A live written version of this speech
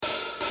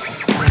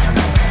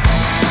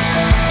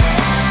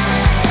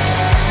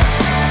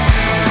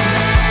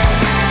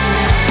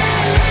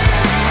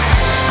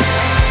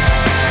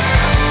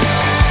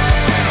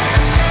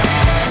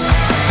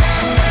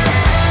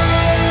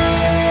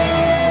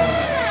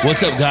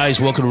What's up,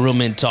 guys? Welcome to Real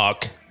Men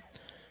Talk.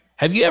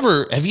 Have you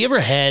ever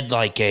had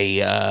like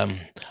a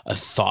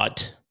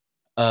thought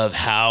of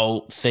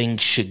how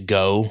things should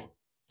go,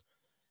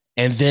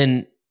 and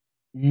then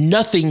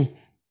nothing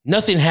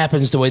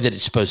happens the way that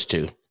it's supposed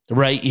to,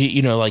 right?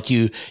 You know, like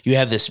you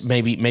have this,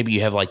 maybe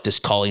you have like this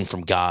calling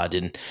from God,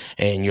 and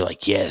you're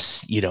like,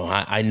 yes,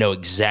 I know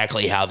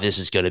exactly how this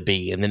is going to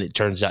be, and then it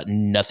turns out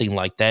nothing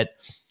like that.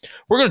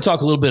 We're going to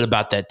talk a little bit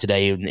about that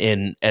today,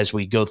 and as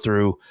we go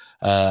through,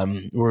 we're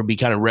going to be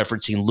kind of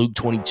referencing Luke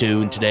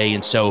 22 and today.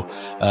 And so,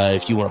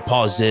 if you want to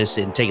pause this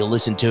and take a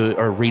listen to it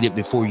or read it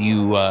before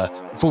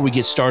we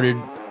get started,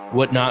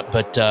 whatnot.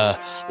 But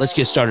let's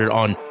get started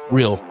on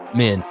Real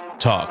Men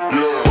Talk.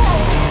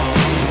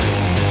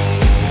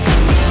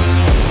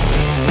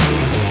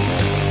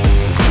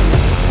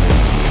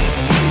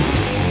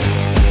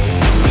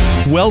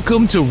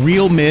 Welcome to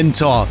Real Men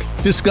Talk,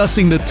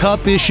 discussing the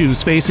tough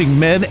issues facing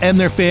men and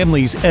their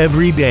families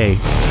every day.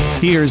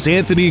 Here's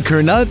Anthony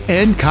Curnutt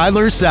and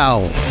Kyler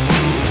Sowell.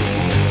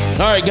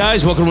 All right,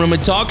 guys, welcome to Real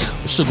Men Talk.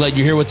 We're so glad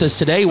you're here with us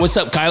today. What's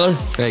up, Kyler?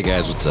 Hey,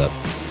 guys, what's up?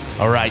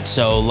 All right,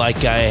 so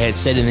like I had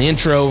said in the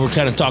intro, we're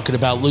kind of talking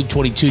about Luke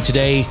 22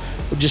 today.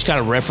 We're just kind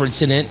of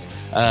referencing it.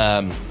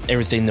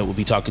 Everything that we'll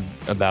be talking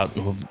about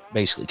will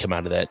basically come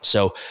out of that.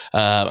 So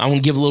I'm going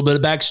to give a little bit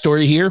of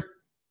backstory here.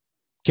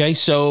 Okay,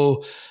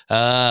 so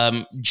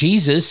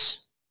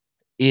Jesus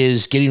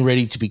is getting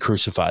ready to be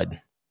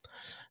crucified.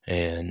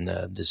 And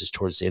this is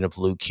towards the end of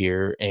Luke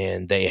here.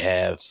 And they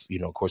have,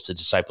 of course, the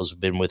disciples have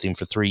been with him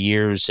for 3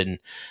 years, and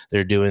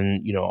they're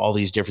doing, all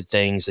these different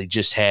things. They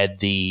just had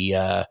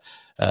the,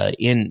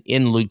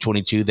 in Luke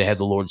 22, they had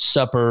the Lord's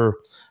Supper.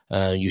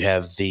 You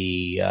have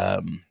the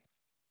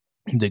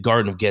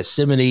Garden of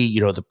Gethsemane,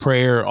 the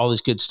prayer, all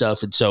this good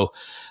stuff. And so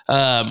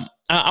I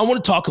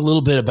want to talk a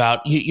little bit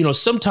about,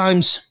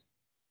 sometimes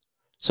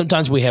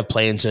we have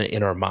plans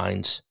in our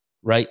minds,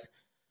 right?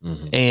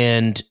 Mm-hmm.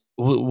 And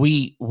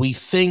we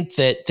think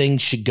that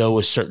things should go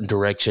a certain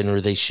direction,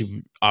 or they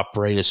should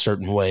operate a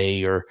certain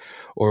way, or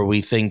we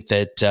think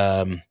that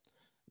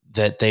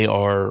that they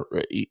are,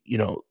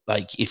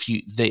 like if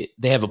they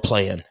have a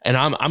plan. And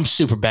I'm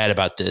super bad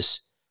about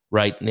this,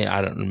 right?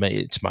 I don't know,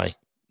 it's my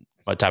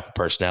type of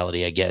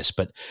personality, I guess.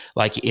 But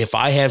like if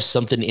I have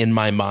something in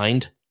my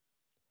mind,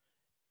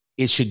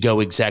 it should go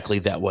exactly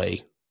that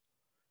way.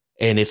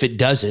 And if it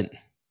doesn't,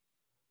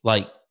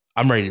 like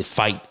I'm ready to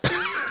fight.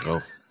 Oh.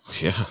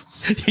 Yeah.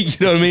 You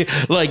know what I mean?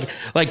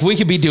 Like we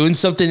could be doing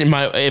something, and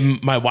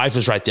my wife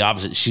is right the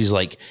opposite. She's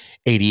like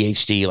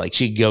ADHD. Like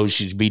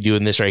she'd be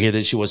doing this right here.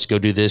 That she wants to go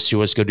do this. She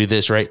wants to go do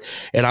this. Right.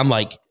 And I'm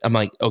like,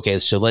 okay,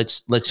 so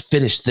let's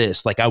finish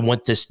this. Like I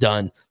want this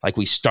done. Like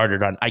we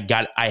started on,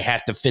 I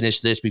have to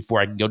finish this before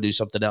I can go do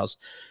something else.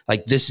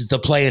 Like this is the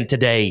plan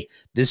today.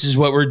 This is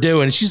what we're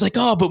doing. And she's like,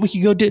 oh, but we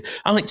can go do,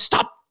 I'm like,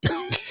 stop.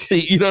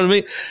 You know what I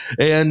mean?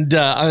 And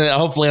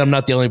hopefully I'm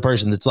not the only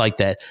person that's like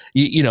that.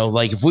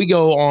 Like if we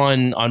go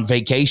on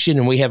vacation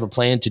and we have a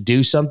plan to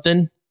do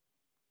something,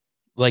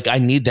 like I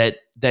need that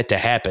to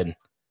happen.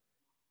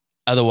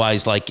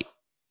 Otherwise, like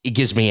it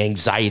gives me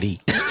anxiety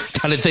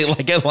kind of thing.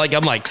 Like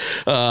I'm like,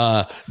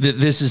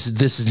 this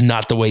is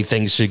not the way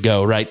things should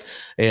go. Right.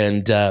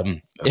 And,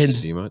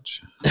 OCD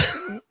much?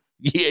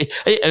 Yeah,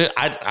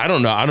 I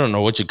don't know. I don't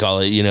know what you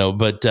call it,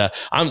 but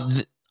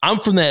I'm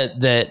from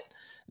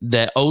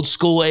that old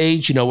school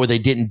age, where they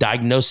didn't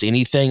diagnose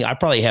anything. I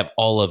probably have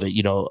all of it,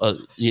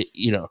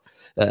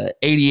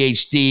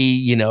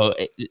 ADHD,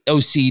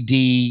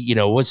 OCD,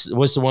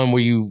 what's the one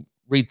where you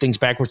read things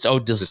backwards? Oh,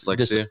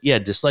 dyslexia.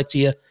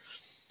 Dyslexia.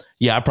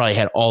 Yeah, I probably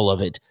had all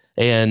of it.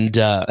 And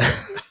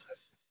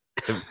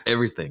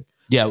everything.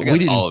 Yeah, we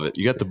didn't all of it.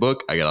 You got the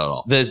book, I got it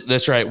all.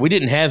 That's right. We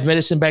didn't have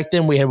medicine back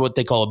then. We had what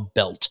they call a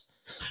belt.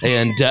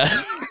 And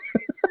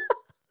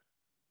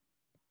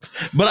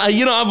but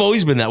I've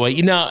always been that way.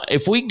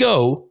 If we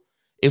go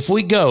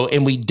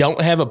and we don't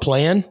have a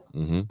plan,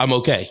 mm-hmm. I'm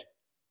okay.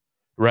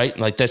 Right?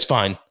 Like that's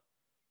fine.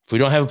 If we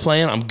don't have a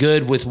plan, I'm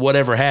good with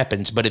whatever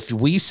happens. But if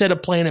we set a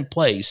plan in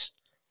place,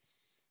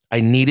 I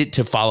need it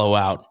to follow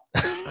out.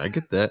 I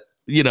get that.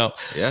 Yeah.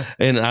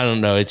 And I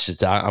don't know. It's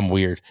just, I'm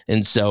weird.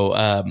 And so,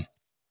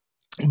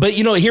 but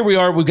here we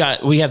are,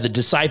 we have the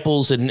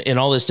disciples and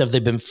all this stuff.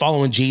 They've been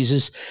following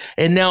Jesus.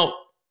 And now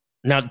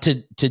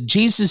to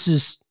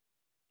Jesus's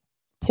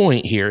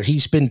point here,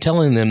 he's been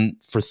telling them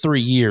for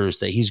 3 years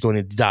that he's going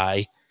to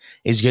die,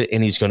 he's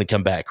going to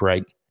come back,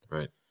 right?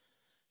 Right.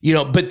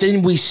 But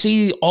then we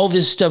see all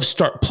this stuff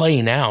start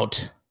playing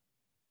out,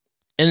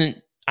 and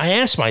I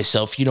ask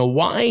myself,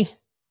 why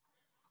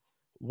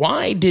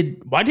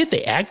did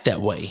they act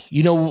that way?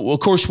 Of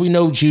course we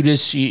know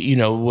Judas,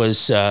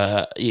 was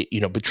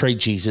betrayed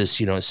Jesus.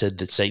 It said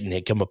that Satan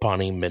had come upon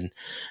him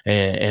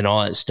and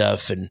all that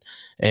stuff and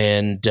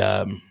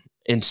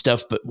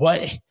stuff. But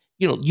why?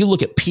 You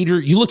look at Peter,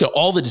 you look at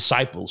all the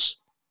disciples,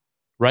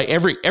 right?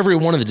 Every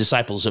one of the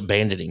disciples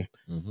abandoned him,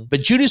 mm-hmm.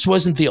 but Judas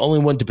wasn't the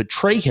only one to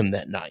betray him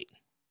that night,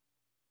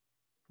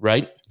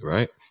 right?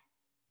 Right.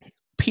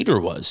 Peter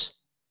was.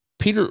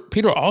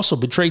 Peter also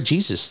betrayed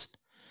Jesus.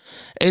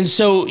 And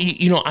so,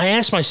 I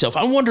asked myself,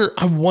 I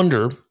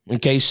wonder,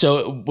 okay,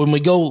 so when we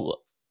go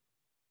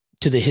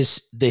to the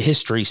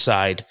history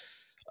side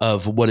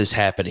of what is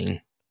happening,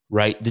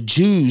 right? The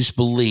Jews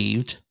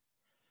believed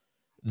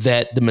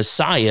that the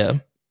Messiah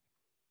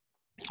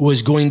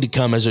was going to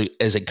come as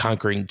a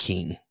conquering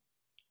king,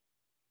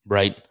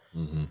 right?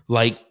 Mm-hmm.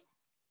 Like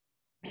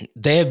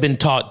they have been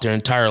taught their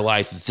entire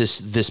life that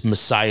this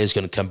Messiah is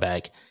going to come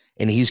back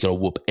and he's going to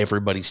whoop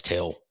everybody's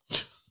tail.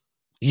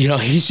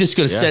 He's just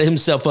going to set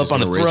himself up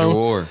on a throne.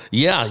 War.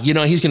 Yeah.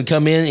 He's going to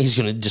come in, he's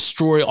going to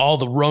destroy all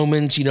the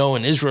Romans,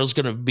 and Israel's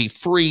going to be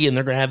free and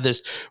they're going to have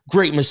this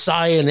great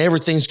Messiah and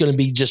everything's going to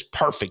be just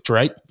perfect,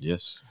 right?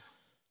 Yes.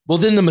 Well,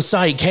 then the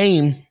Messiah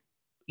came,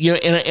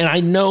 and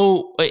I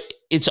know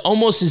it's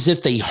almost as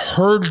if they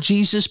heard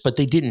Jesus, but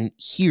they didn't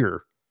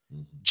hear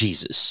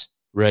Jesus,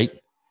 right?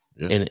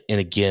 Yeah. And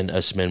again,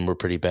 us men were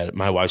pretty bad at.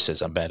 My wife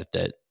says I'm bad at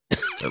that.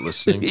 At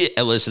listening?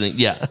 At listening,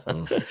 yeah.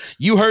 Oh.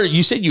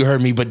 You said you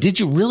heard me, but did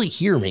you really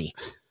hear me?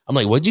 I'm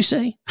like, what'd you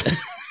say?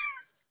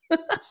 I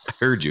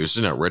heard you. It's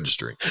just not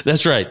registering.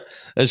 That's right.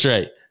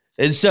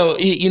 And so,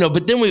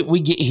 but then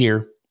we get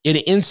here. And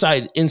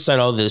inside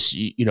all this,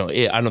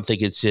 I don't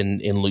think it's in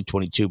Luke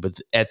 22, but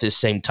at this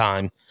same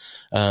time,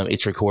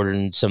 it's recorded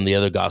in some of the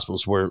other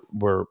gospels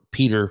where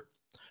Peter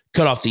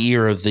cut off the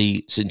ear of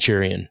the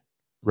centurion,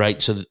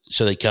 right?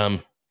 So they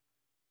come,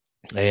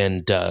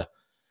 and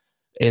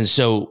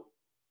so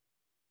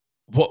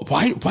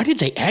why did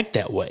they act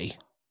that way,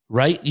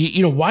 right?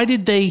 Why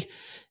did they?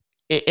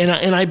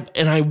 And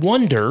I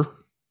wonder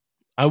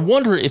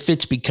if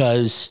it's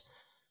because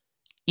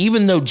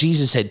even though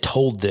Jesus had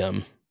told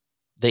them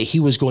that he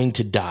was going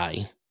to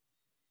die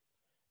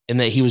and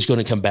that he was going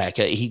to come back.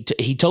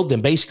 He told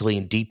them basically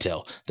in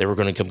detail, they were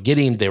going to come get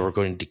him. They were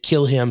going to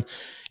kill him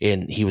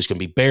and he was going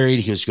to be buried.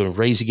 He was going to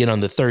rise again on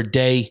the third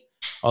day,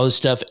 all this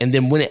stuff. And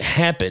then when it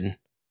happened,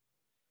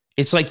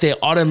 it's like they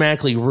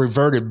automatically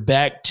reverted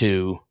back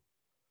to,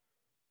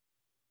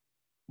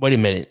 wait a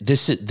minute,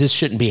 this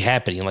shouldn't be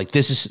happening. Like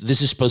this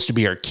is supposed to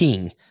be our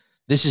king.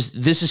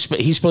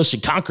 He's supposed to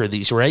conquer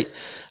these, right?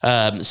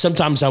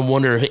 Sometimes I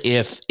wonder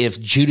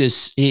if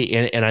Judas,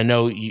 and I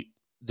know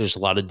there's a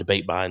lot of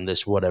debate behind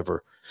this,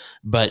 whatever,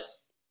 but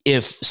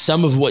if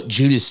some of what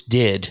Judas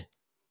did,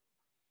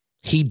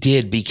 he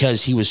did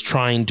because he was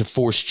trying to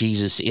force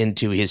Jesus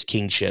into his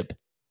kingship,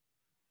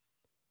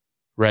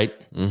 right?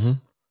 Mm-hmm.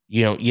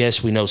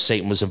 Yes, we know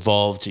Satan was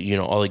involved,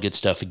 all the good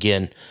stuff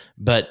again,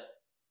 but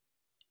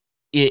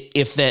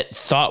if that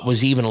thought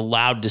was even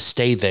allowed to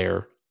stay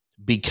there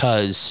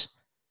because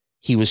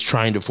he was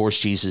trying to force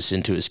Jesus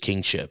into his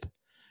kingship.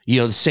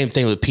 The same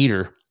thing with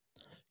Peter,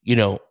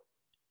 here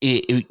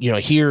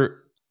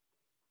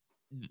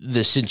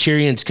the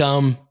centurions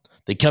come,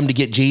 they come to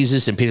get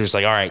Jesus and Peter's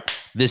like, all right,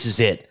 this is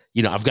it.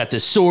 I've got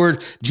this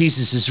sword.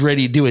 Jesus is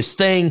ready to do his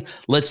thing.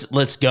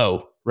 Let's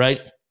go.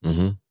 Right.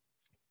 Mm-hmm.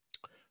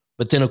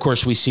 But then of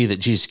course we see that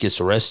Jesus gets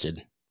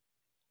arrested.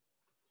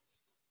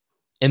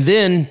 And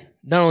then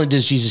not only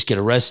does Jesus get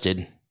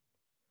arrested,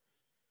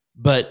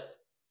 but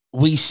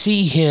we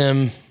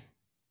see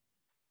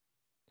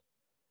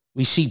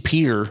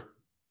Peter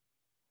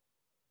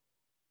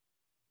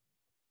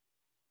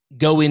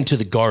go into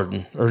the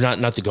garden, or not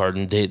the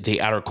garden, the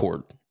outer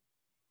court,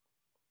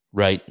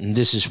 right? And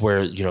this is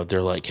where,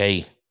 they're like,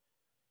 hey,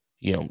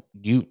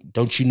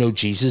 don't you know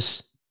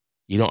Jesus?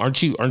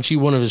 Aren't you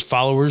one of his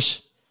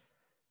followers?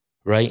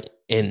 Right?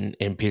 And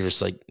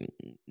Peter's like,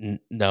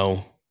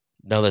 no,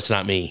 that's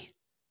not me.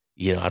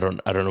 I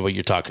don't know what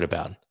you're talking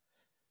about.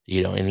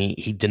 And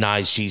he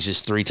denies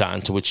Jesus 3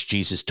 times, to which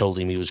Jesus told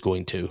him he was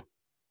going to.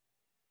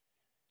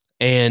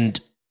 And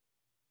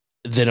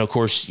then, of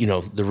course,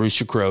 the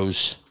rooster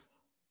crows,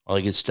 all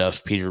the good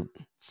stuff. Peter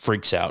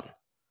freaks out.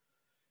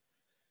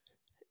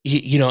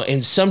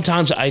 And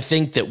sometimes I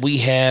think that we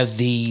have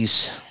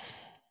these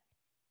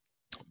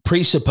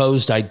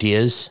presupposed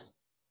ideas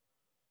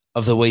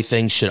of the way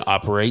things should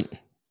operate,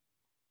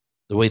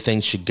 the way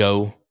things should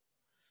go.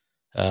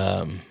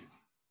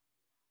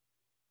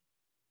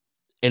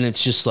 And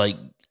it's just like,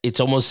 it's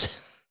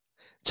almost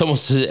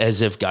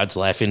as if God's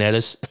laughing at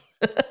us.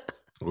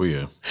 Oh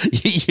yeah.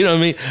 You know what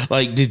I mean?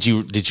 Like, did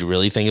you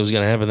really think it was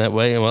going to happen that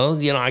way? Well,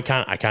 I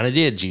kind of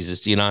did,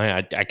 Jesus.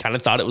 I kind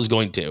of thought it was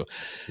going to.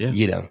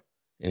 Yeah.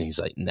 And he's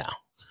like, no,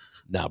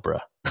 bro.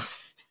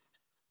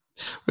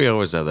 We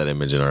always have that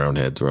image in our own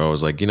heads. We're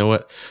always like, you know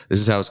what? This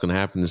is how it's going to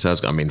happen. This is how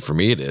it's going to. I mean, for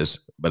me it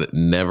is, but it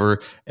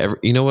never, ever.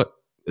 You know what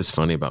is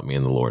funny about me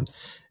and the Lord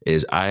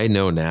is I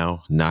know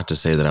now not to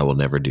say that I will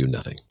never do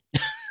nothing.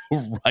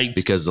 Right.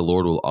 Because the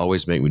Lord will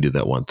always make me do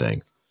that one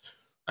thing.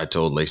 I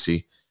told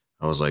Lacey,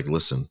 I was like,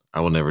 listen, I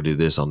will never do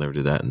this. I'll never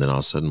do that. And then all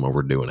of a sudden,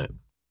 we're doing it.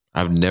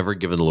 I've never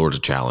given the Lord a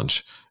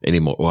challenge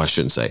anymore. Well, I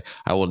shouldn't say.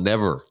 I will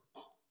never,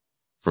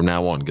 from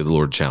now on, give the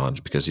Lord a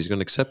challenge because he's going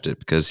to accept it.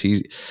 Because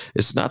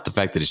it's not the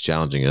fact that he's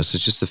challenging us.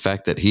 It's just the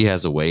fact that he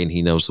has a way and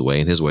he knows the way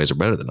and his ways are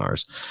better than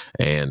ours.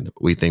 And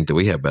we think that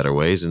we have better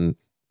ways and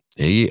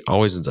he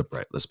always ends up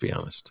right. Let's be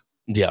honest.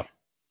 Yeah.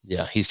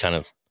 Yeah. He's kind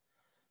of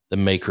the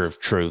maker of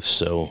truth.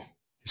 So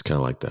he's kind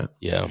of like that.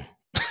 Yeah.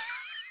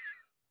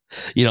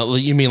 You know,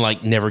 you mean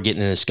like never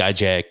getting in a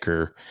skyjack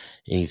or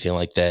anything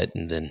like that,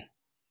 and then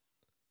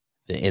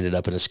they ended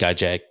up in a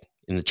skyjack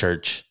in the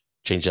church,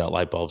 changing out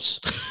light bulbs.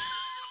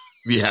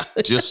 Yeah,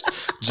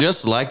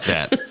 just like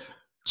that.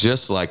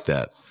 Just like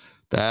that.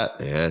 That,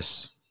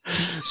 yes.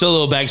 So a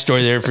little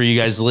backstory there for you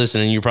guys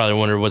listening. You probably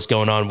wonder what's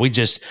going on.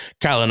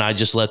 Kyle and I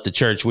just left the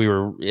church. We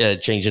were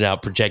changing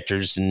out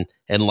projectors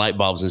and light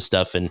bulbs and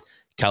stuff. And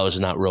Kyler's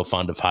not real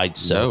fond of heights.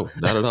 So.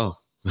 No, not at all.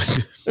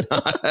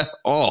 Not at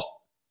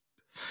all.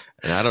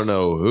 And I don't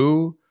know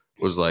who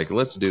was like,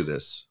 let's do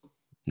this.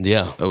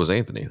 Yeah. That was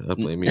Anthony. I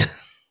blame you.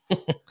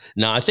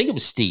 No, I think it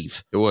was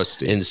Steve. It was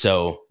Steve. And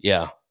so,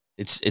 yeah,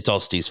 it's all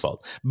Steve's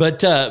fault.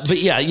 But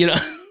yeah, you know.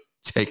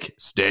 Take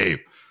it, Steve.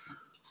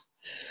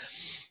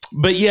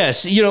 But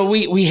yes, you know,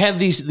 we have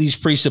these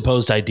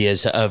presupposed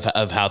ideas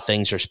of how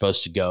things are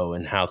supposed to go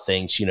and how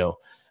things, you know,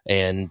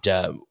 and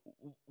and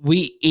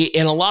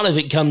a lot of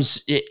it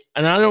comes,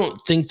 and I don't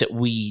think that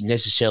we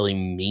necessarily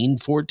mean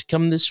for it to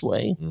come this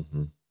way,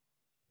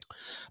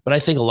 but I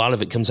think a lot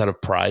of it comes out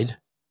of pride,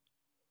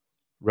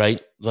 right?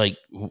 Like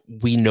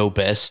we know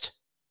best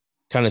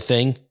kind of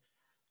thing.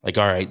 Like,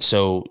 all right,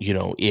 so, you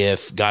know,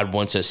 if God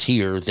wants us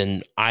here,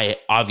 then I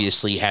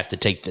obviously have to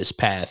take this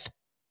path.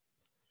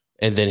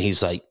 And then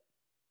he's like,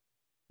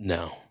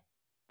 no,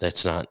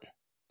 that's not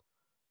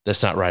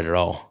right at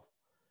all.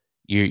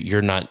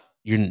 You're not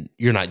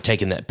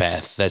taking that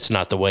path. That's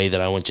not the way that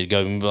I want you to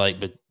go. And be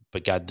like,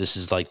 but God, this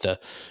is like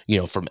the, you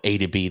know, from A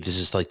to B, this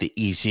is like the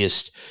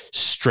easiest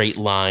straight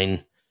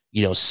line.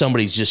 You know,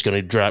 somebody's just going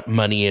to drop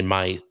money in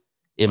my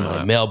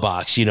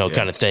mailbox, you know,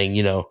 kind of thing,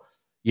 you know,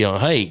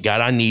 hey,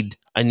 God, I need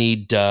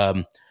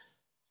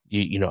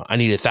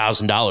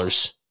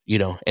 $1,000, you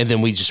know, and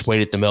then we just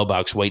wait at the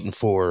mailbox waiting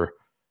for,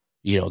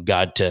 you know,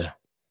 God to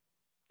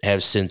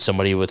have sent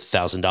somebody with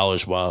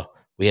 $1,000 while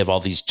we have all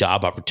these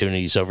job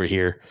opportunities over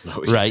here.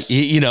 Oh, yes. Right.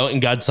 You know,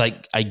 and God's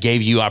like, I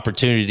gave you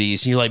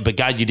opportunities. And you're like, but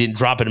God, you didn't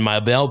drop it in my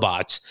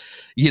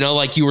mailbox, you know,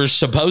 like you were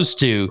supposed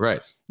to. Right.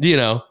 You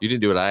know, you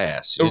didn't do what I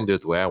asked. You didn't do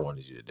it the way I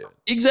wanted you to do it.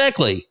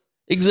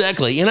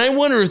 Exactly. And I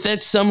wonder if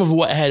that's some of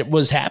what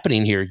was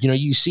happening here. You know,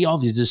 you see all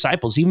these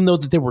disciples, even though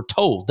that they were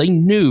told, they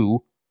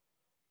knew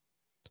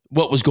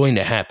what was going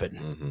to happen.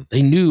 Mm-hmm.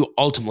 They knew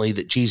ultimately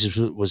that Jesus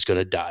was going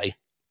to die.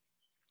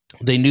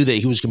 They knew that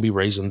he was going to be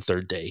raised on the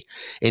third day.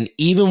 And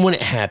even when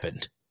it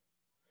happened,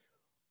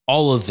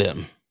 all of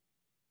them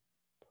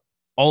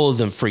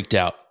freaked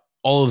out.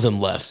 All of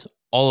them left.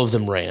 All of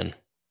them ran.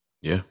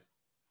 Yeah.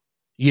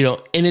 You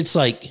know, and it's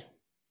like,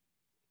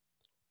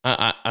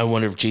 I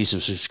wonder if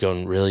Jesus was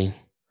going, really?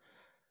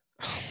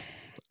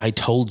 I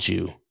told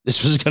you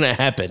this was going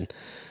to happen.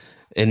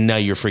 And now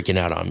you're freaking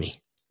out on me.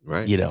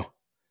 Right. You know,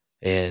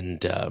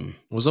 and it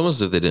was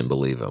almost as if they didn't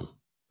believe him.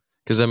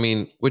 Because, I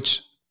mean,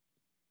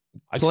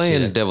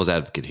 playing devil's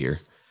advocate here.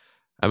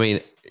 I mean,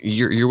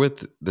 you're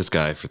with this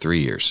guy for 3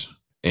 years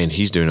and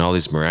he's doing all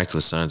these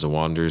miraculous signs and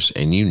wonders,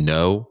 and you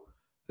know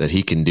that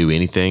he can do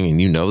anything,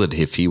 and you know that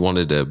if he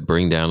wanted to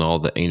bring down all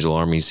the angel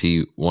armies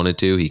he wanted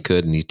to, he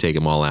could, and he'd take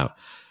them all out.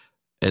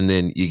 And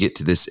then you get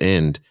to this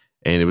end,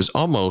 and it was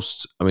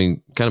almost, I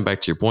mean, kind of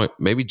back to your point,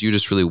 maybe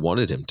Judas really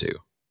wanted him to.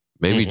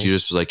 Maybe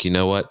Judas was like, you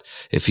know what?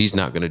 If he's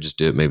not going to just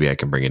do it, maybe I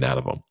can bring it out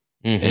of him.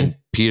 And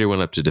Peter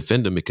went up to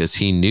defend him because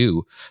he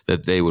knew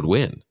that they would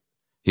win.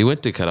 He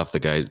went to cut off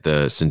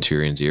the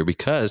centurion's ear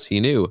because he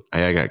knew,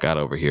 hey, I got God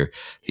over here.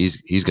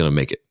 He's going to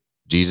make it.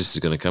 Jesus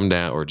is going to come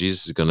down, or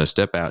Jesus is going to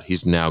step out.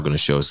 He's now going to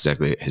show us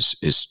exactly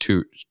his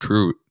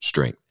true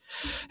strength.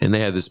 And they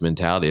had this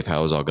mentality of how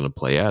it was all going to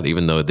play out,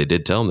 even though they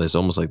did tell them this,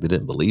 almost like they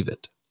didn't believe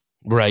it.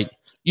 Right.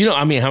 You know,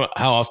 I mean, how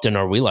often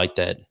are we like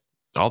that?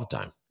 All the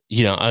time.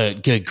 You know,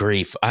 good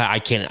grief. I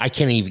can't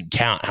even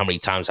count how many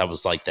times I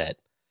was like that.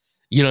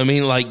 You know what I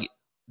mean? Like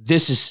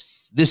this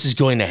is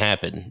going to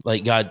happen.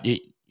 Like God, you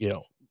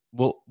know,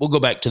 we'll go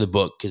back to the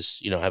book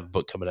because, you know, I have a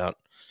book coming out,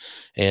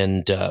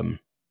 and,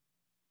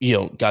 you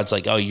know, God's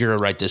like, oh, you're going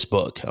to write this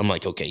book. I'm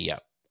like, okay, yeah.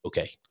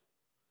 Okay.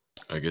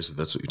 I guess if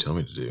that's what you tell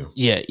me to do.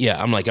 Yeah.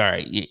 I'm like, all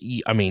right.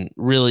 I mean,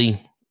 really,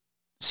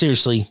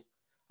 seriously.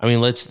 I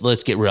mean,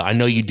 let's get real. I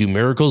know you do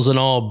miracles and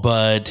all,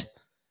 but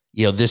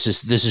you know, this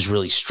is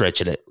really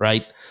stretching it,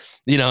 right?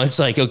 You know, it's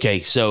like, okay,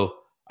 so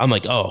I'm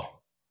like, oh,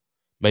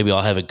 maybe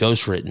I'll have a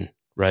ghost written,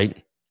 right?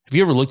 Have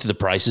you ever looked at the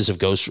prices of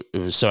ghosts?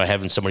 So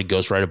having somebody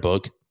ghost write a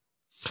book?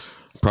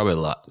 Probably a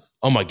lot.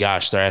 Oh my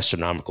gosh, they're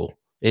astronomical.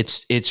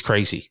 It's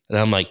crazy. And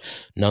I'm like,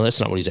 no,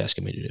 that's not what he's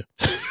asking me to do.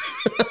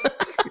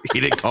 He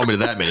didn't call me to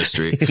that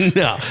ministry.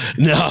 No.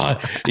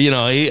 You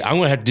know, I'm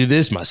going to have to do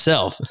this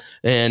myself.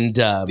 And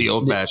the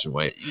old fashioned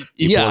way.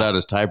 He pulled out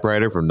his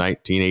typewriter from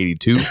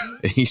 1982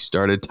 and he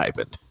started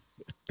typing.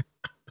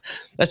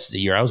 That's the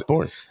year I was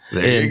born.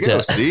 There you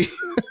go. See?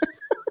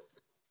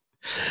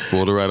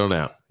 Pulled it right on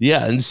out.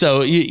 Yeah. And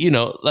so, you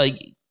know, like,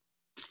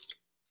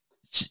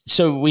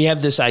 so we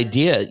have this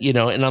idea, you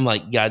know, and I'm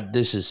like, God,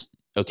 this is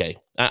okay.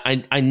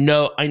 I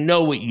know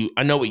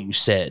what you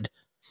said.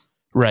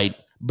 Right.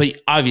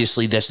 But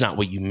obviously that's not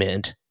what you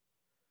meant.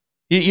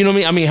 You know what I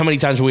mean? I mean, how many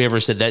times have we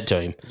ever said that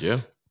to him? Yeah.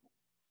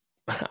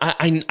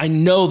 I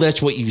know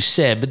that's what you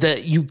said, but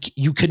that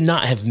you could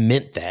not have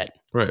meant that.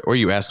 Right. Or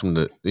you ask him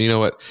to, you know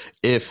what,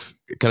 if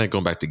kind of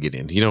going back to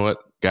Gideon, you know what,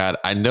 God,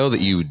 I know that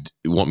you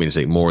want me to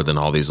say more than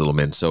all these little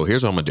men. So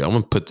here's what I'm going to do. I'm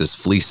going to put this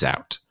fleece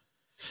out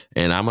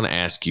and I'm going to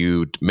ask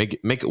you to make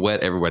it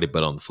wet everybody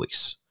but on the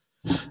fleece.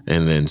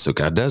 And then, so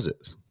God does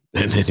it.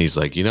 And then he's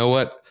like, you know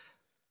what?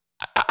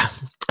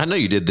 I know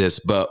you did this,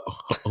 but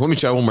let me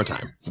try one more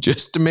time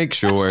just to make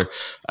sure.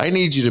 I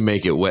need you to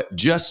make it wet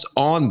just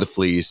on the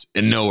fleece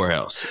and nowhere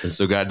else. And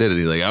so God did it.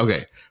 He's like,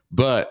 okay,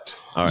 but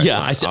all right. Yeah,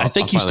 I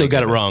think you still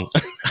got it wrong.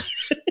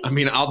 I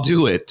mean, I'll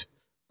do it,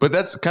 but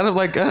that's kind of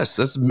like us.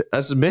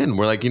 That's men.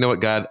 We're like, you know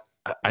what, God,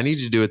 I need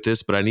you to do it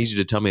this, but I need you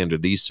to tell me under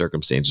these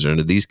circumstances,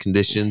 under these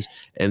conditions.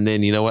 And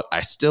then, you know what,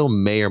 I still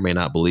may or may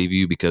not believe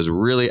you because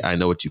really I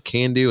know what you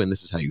can do. And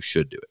this is how you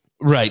should do it.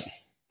 Right.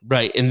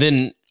 Right. And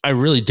then I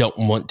really don't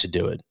want to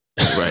do it.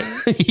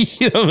 Right.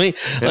 You know what I mean?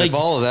 And like, if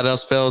all of that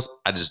else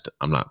fails, I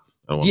don't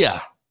want yeah.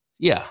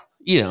 Yeah.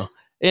 You know,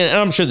 and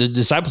I'm sure the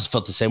disciples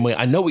felt the same way.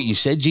 I know what you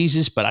said,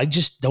 Jesus, but I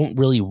just don't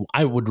really,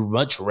 I would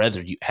much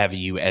rather have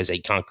you as a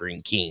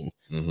conquering king,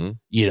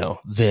 you know,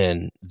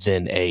 than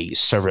a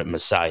servant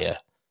Messiah.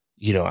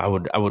 You know, I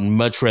would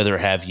much rather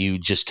have you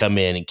just come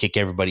in and kick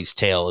everybody's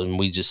tail and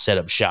we just set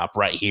up shop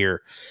right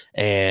here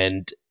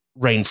and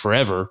reign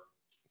forever.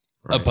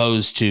 Right.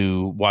 Opposed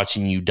to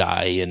watching you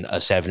die and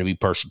us having to be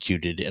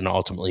persecuted and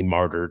ultimately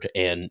martyred.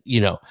 And,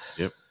 you know,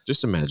 yep.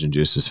 Just imagine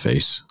Judas'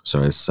 face.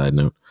 Sorry, as a side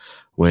note,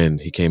 when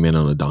he came in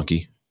on a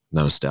donkey,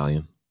 not a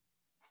stallion.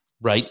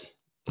 Right.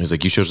 He's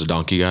like, you chose a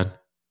donkey, God?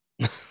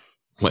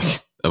 Like,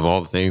 of all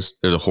the things,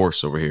 there's a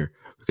horse over here.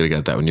 We could have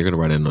got that one. You're going to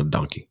ride in on a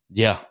donkey.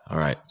 Yeah. All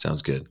right.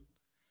 Sounds good.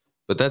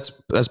 But that's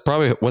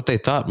probably what they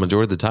thought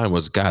majority of the time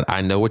was, God,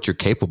 I know what you're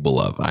capable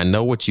of. I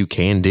know what you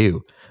can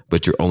do,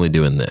 but you're only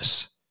doing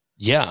this.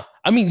 Yeah.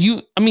 I mean,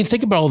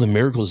 think about all the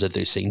miracles that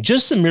they're seeing,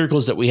 just the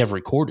miracles that we have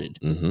recorded,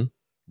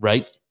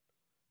 right?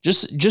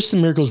 Just the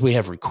miracles we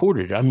have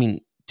recorded. I mean,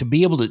 to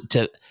be able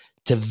to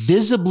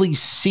visibly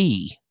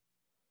see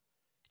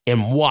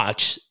and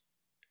watch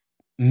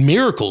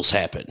miracles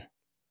happen.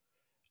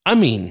 I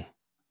mean,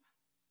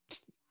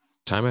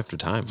 time after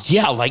time.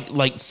 Yeah.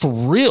 Like for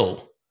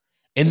real.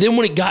 And then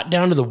when it got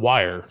down to the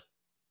wire,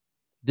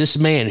 this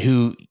man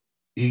who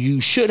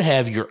you should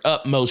have your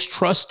utmost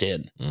trust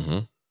in,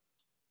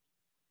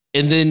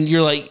 and then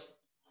you're like,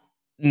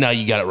 no,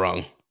 you got it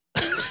wrong.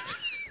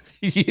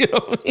 You know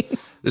what I mean?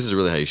 This is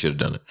really how you should have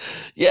done it.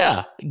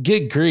 Yeah.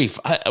 Good grief.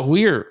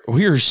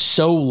 We're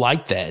so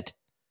like that.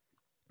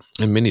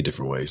 In many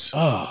different ways.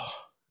 Oh,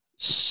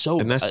 so.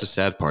 And that's the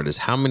sad part is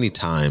how many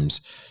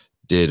times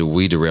did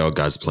we derail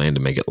God's plan to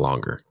make it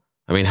longer?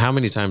 I mean, how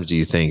many times do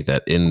you think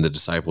that in the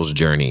disciples'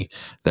 journey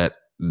that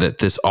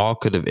this all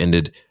could have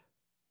ended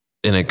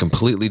in a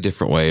completely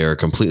different way or a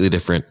completely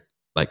different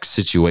like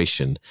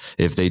situation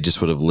if they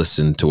just would have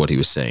listened to what he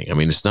was saying? I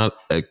mean, it's not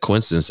a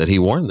coincidence that he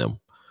warned them.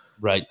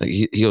 Right. Like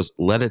he goes,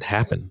 let it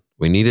happen.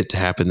 We need it to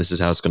happen. This is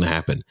how it's going to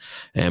happen.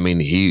 And I mean,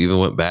 he even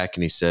went back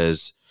and he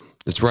says,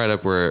 it's right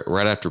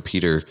after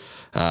Peter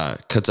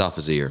cuts off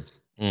his ear.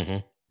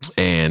 And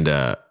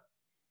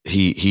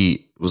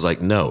he was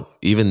like, no,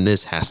 even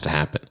this has to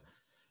happen.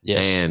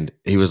 Yes. And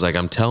he was like,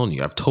 I'm telling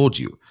you, I've told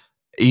you,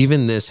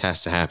 even this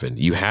has to happen.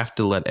 You have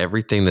to let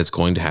everything that's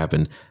going to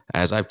happen,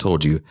 as I've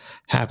told you,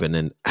 happen.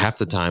 And half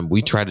the time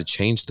we try to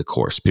change the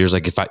course. Peter's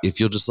like, if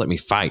you'll just let me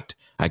fight,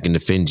 I can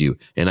defend you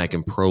and I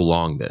can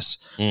prolong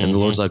this. And the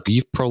Lord's like,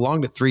 you've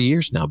prolonged it 3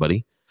 years now,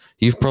 buddy.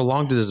 You've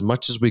prolonged it as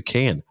much as we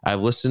can. I've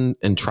listened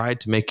and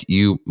tried to make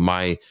you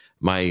my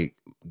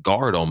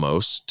guard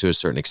almost to a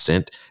certain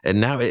extent.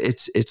 And now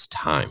it's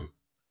time.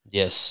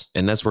 Yes.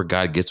 And that's where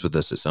God gets with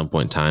us at some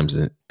point in times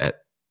and at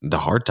the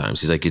hard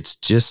times. He's like, it's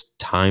just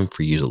time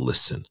for you to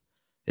listen.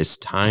 It's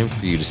time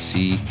for you to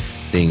see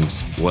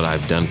things, what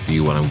I've done for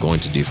you, what I'm going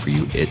to do for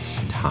you. It's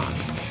time.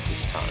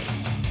 It's time.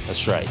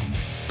 That's right.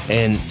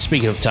 And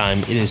speaking of time,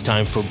 it is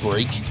time for a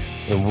break,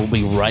 and we'll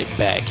be right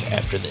back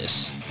after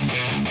this.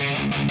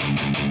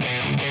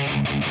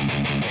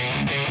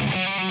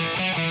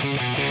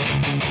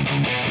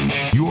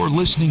 You're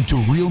listening to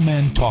Real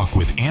Men Talk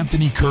with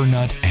Anthony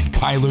Curnutt and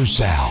Kyler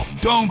Sowell.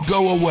 Don't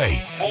go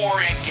away.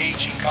 More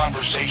engaging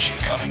conversation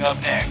coming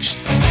up next.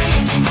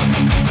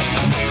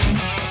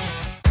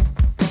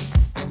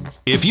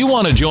 If you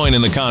want to join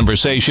in the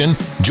conversation,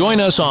 join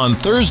us on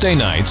Thursday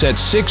nights at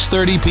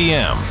 6:30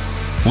 p.m.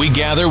 We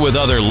gather with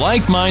other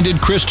like-minded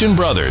Christian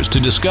brothers to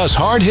discuss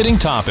hard-hitting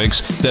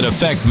topics that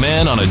affect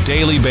men on a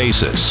daily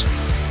basis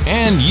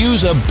and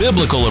use a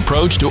biblical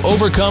approach to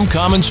overcome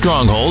common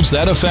strongholds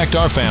that affect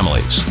our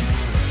families.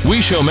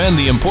 We show men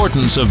the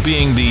importance of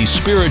being the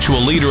spiritual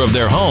leader of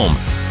their home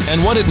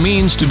and what it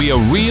means to be a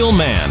real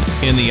man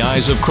in the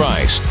eyes of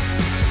Christ.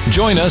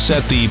 Join us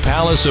at the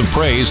Palace of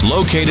Praise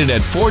located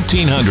at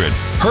 1400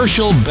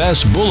 Herschel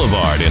Best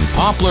Boulevard in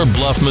Poplar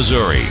Bluff,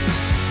 Missouri.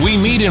 We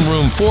meet in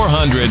room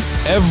 400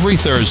 every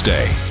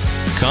Thursday.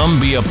 Come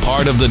be a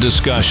part of the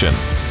discussion.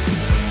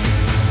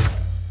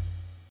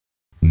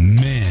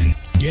 Men,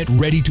 get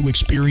ready to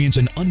experience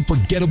an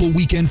unforgettable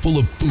weekend full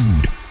of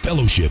food,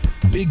 fellowship,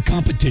 big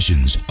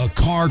competitions, a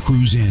car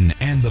cruise in,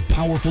 and the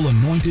powerful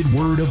anointed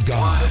Word of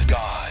God.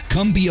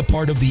 Come be a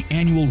part of the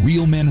annual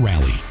Real Men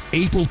Rally,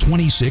 April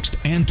 26th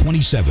and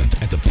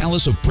 27th at the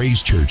Palace of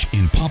Praise Church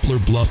in Poplar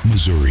Bluff,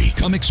 Missouri.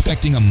 Come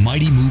expecting a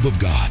mighty move of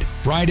God.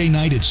 Friday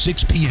night at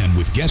 6 p.m.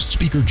 with guest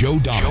speaker Joe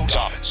Dobbins,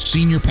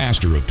 senior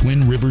pastor of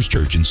Twin Rivers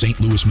Church in St.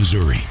 Louis,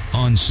 Missouri.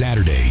 On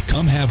Saturday,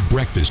 come have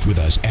breakfast with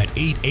us at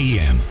 8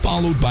 a.m.,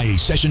 followed by a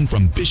session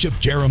from Bishop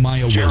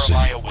Jeremiah Wilson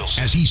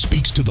as he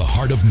speaks to the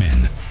heart of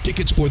men.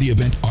 Tickets for the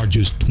event are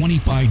just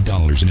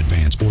 $25 in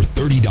advance or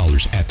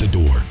 $30 at the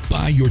door.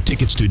 Buy your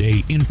tickets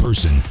today in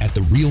person at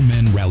the Real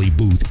Men Rally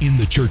booth in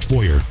the church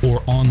foyer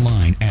or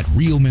online at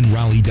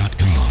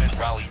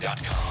realmenrally.com.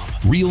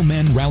 Real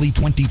Men Rally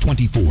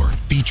 2024,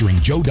 featuring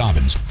Joe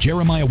Dobbins,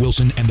 Jeremiah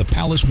Wilson, and the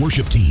Palace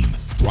Worship Team.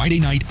 Friday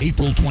night,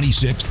 April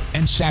 26th,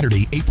 and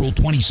Saturday, April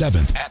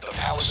 27th at the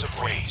Palace of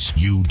Praise.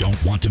 You don't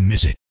want to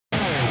miss it.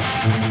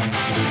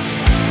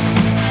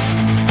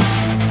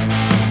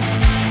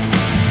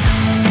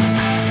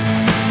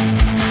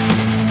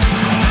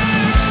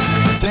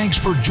 Thanks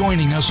for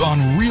joining us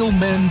on Real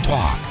Men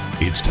Talk.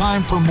 It's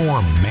time for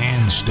more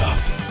man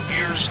stuff.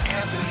 Here's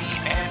Anthony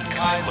and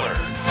Kyler.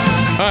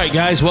 All right,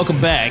 guys,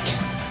 welcome back.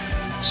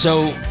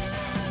 So,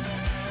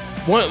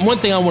 one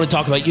thing I want to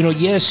talk about,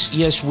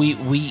 yes,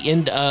 we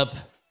end up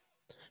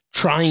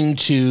trying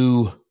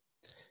to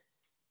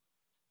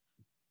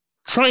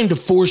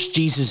force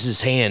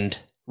Jesus's hand,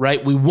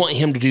 right? We want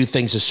him to do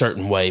things a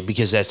certain way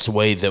because that's the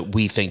way that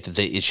we think that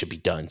it should be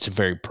done. It's a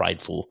very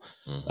prideful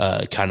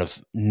kind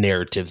of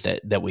narrative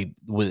that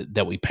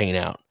we paint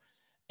out,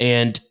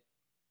 and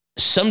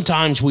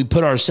sometimes we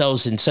put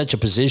ourselves in such a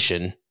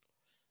position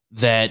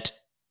that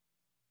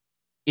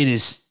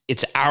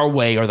it's our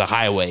way or the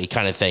highway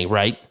kind of thing,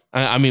 right?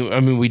 I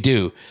mean, we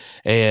do.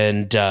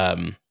 And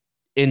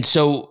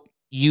so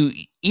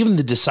even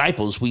the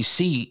disciples, we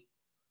see,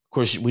 of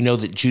course, we know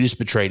that Judas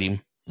betrayed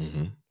him,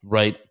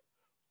 right?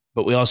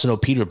 But we also know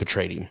Peter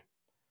betrayed him.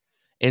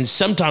 And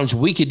sometimes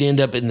we could end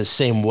up in the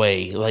same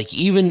way. Like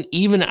even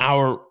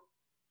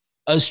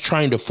us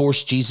trying to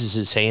force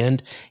Jesus's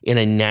hand in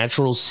a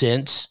natural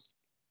sense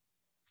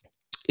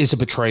is a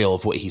betrayal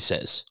of what he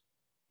says.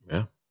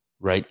 Yeah.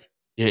 Right.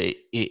 It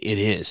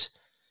is.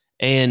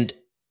 And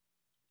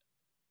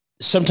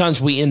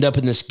sometimes we end up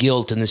in this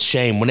guilt and this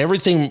shame when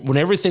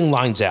everything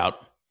lines out,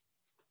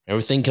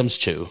 everything comes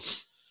true,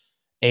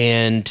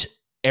 and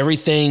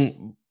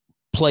everything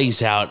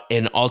plays out,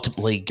 and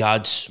ultimately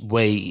God's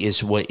way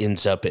is what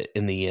ends up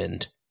in the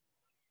end.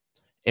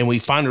 And we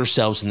find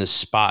ourselves in this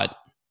spot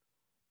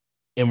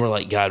and we're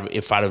like, God,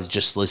 if I'd have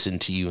just listened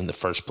to you in the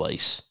first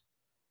place,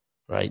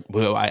 right?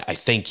 Well, I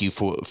thank you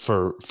for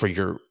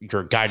your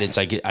guidance.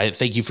 I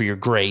thank you for your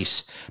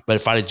grace. But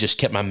if I'd have just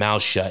kept my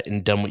mouth shut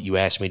and done what you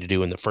asked me to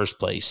do in the first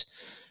place,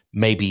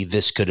 maybe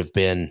this could have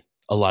been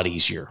a lot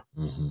easier,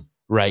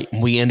 right?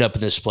 And we end up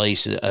in this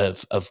place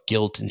of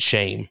guilt and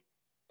shame.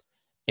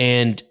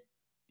 And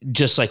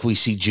just like we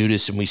see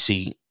Judas and we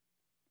see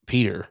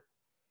Peter,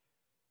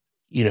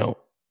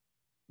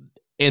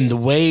 and the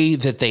way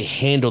that they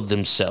handled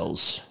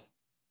themselves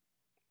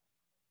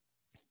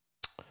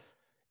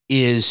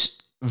is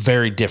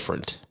very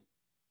different.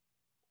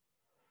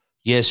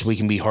 Yes, we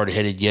can be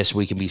hard-headed. Yes,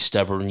 we can be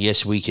stubborn.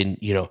 Yes, we can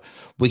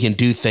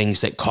do things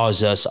that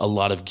cause us a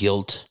lot of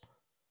guilt,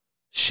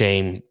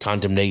 shame,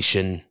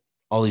 condemnation,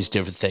 all these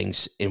different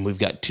things. And we've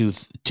got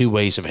two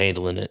ways of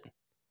handling it.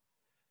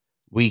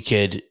 We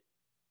could,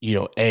 we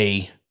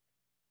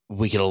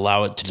can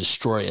allow it to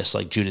destroy us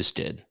like Judas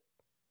did.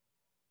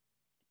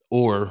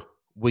 Or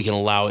we can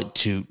allow it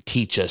to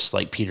teach us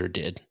like Peter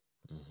did.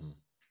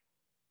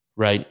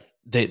 Right?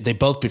 They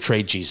both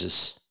betrayed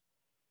Jesus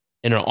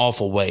in an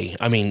awful way.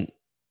 I mean,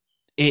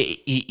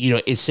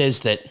 it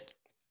says that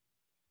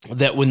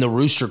when the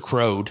rooster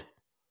crowed,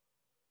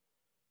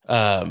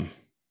 I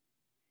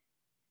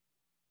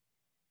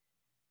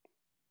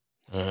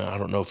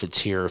don't know if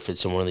it's here, if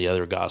it's in one of the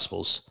other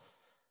gospels,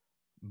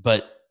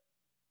 but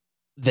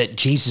that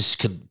Jesus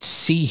could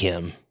see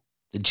him,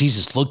 that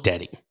Jesus looked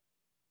at him.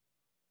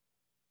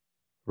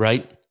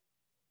 Right?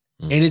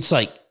 And it's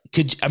like,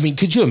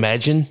 could you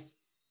imagine?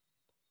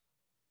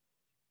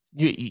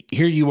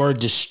 Here you are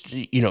just,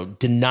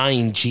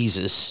 denying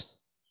Jesus,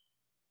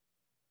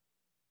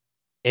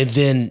 and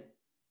then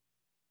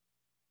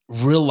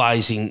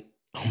realizing,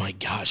 oh my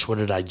gosh, what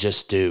did I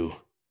just do?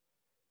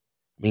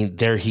 I mean,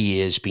 there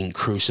he is being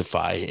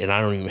crucified, and I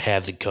don't even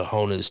have the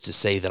cojones to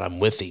say that I'm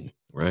with him.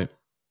 Right.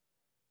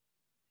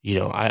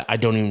 I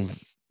don't even,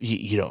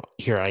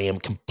 here I am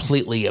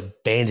completely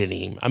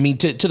abandoning him. I mean,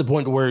 to the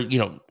point where,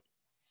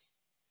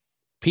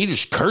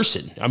 Peter's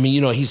cursing. I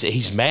mean,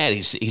 he's mad.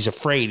 He's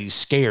afraid. He's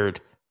scared.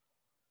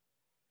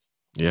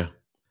 Yeah.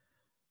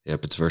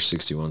 Yep. It's verse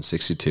 61,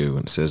 62.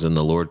 And it says, and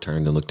the Lord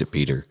turned and looked at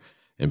Peter,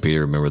 and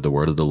Peter remembered the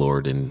word of the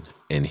Lord. And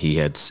he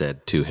had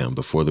said to him,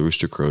 before the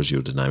rooster crows,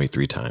 you'll deny me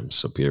 3 times.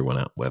 So Peter went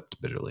out and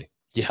wept bitterly.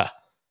 Yeah.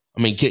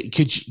 I mean,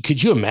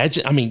 could you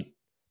imagine? I mean,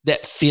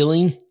 that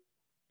feeling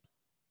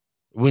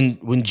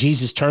when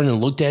Jesus turned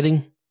and looked at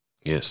him?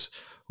 Yes.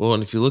 Well,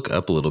 and if you look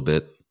up a little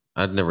bit,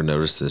 I'd never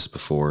noticed this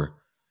before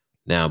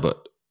now, but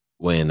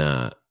when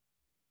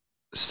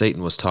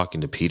Satan was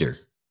talking to Peter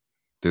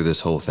through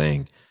this whole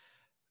thing,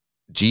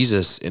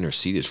 Jesus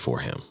interceded for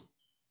him.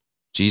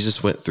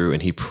 Jesus went through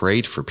and he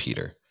prayed for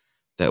Peter.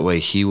 That way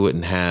he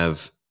wouldn't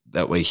have,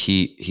 that way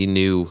he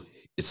knew,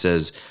 it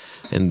says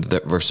in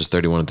verses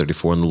 31 and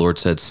 34, and the Lord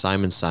said,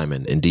 Simon,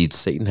 Simon, indeed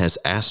Satan has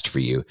asked for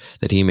you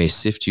that he may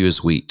sift you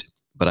as wheat,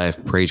 but I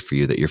have prayed for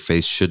you that your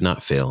faith should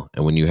not fail.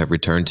 And when you have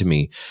returned to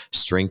me,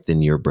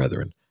 strengthen your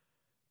brethren.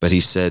 But he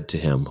said to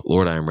him,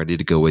 Lord, I am ready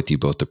to go with you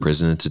both to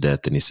prison and to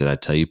death. And he said, I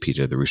tell you,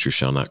 Peter, the rooster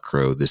shall not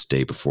crow this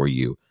day before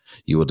you.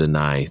 You will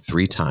deny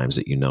 3 times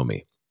that you know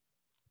me.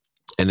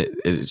 And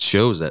it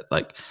shows that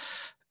like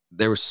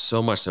there was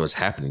so much that was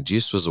happening.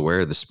 Jesus was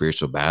aware of the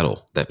spiritual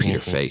battle that Peter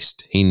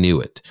faced. He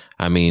knew it.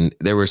 I mean,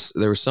 there were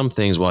some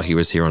things while he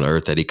was here on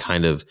earth that he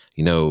kind of,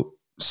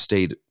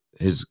 stayed,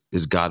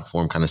 his God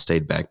form kind of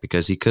stayed back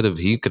because he could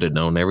have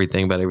known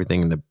everything about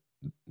everything and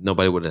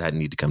nobody would have had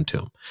need to come to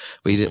him.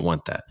 But he didn't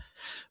want that.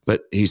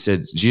 But he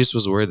said Jesus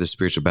was aware of the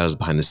spiritual battles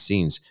behind the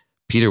scenes.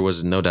 Peter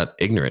was no doubt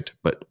ignorant,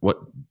 but what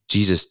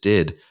Jesus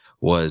did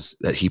was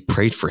that he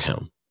prayed for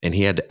him. And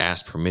he had to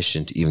ask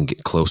permission to even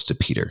get close to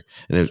Peter.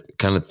 And it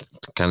kind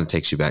of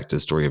takes you back to the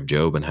story of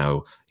Job and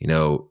how,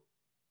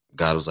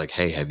 God was like,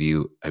 hey, have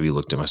you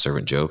looked at my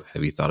servant Job?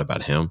 Have you thought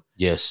about him?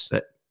 Yes.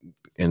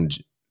 And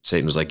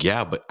Satan was like,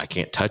 yeah, but I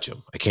can't touch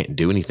him. I can't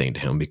do anything to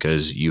him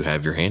because you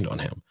have your hand on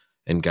him.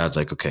 And God's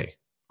like, okay,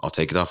 I'll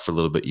take it off for a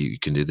little bit. You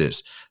can do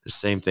this. The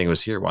same thing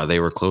was here while they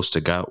were close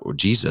to God or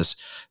Jesus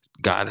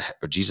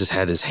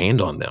had his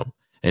hand on them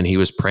and he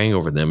was praying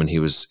over them and he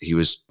was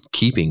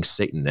keeping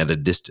Satan at a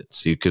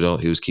distance. He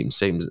was keeping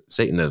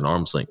Satan at an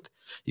arm's length.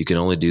 You can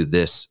only do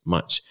this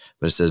much.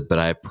 But it says, but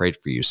I have prayed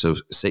for you. So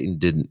Satan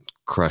didn't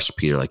crush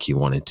Peter like he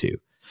wanted to,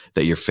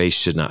 that your faith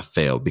should not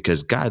fail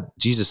because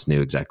Jesus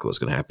knew exactly what was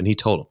going to happen. He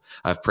told him,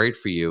 I've prayed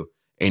for you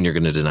and you're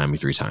going to deny me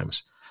 3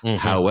 times. Mm-hmm.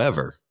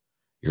 However,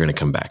 you're going to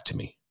come back to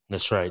me.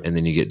 That's right. And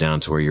then you get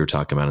down to where you were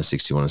talking about in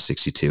 61 and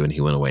 62, and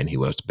he went away and he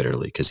wept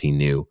bitterly because he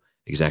knew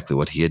exactly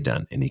what he had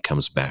done. And he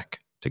comes back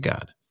to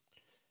God.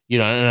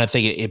 And I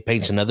think it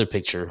paints another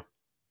picture.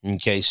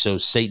 Okay, so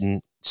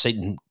Satan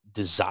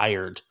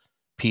desired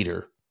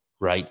Peter,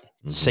 right?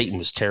 Mm-hmm. Satan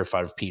was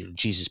terrified of Peter.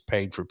 Jesus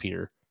prayed for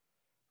Peter,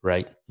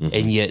 right? Mm-hmm.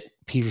 And yet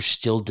Peter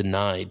still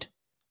denied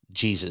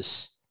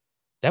Jesus.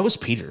 That was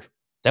Peter.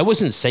 That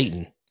wasn't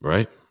Satan,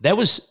 right? That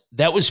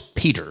was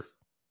Peter.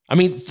 I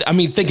mean,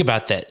 think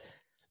about that.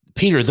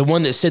 Peter, the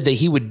one that said that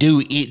he would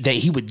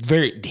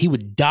he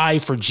would die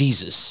for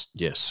Jesus.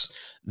 Yes,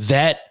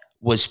 that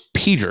was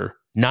Peter.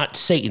 Not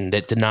Satan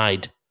that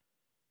denied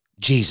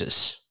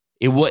Jesus.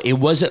 It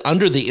wasn't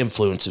under the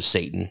influence of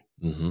Satan.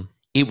 Mm-hmm.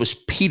 It was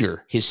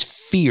Peter. His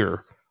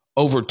fear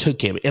overtook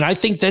him. And I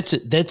think that's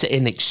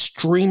an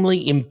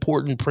extremely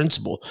important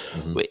principle.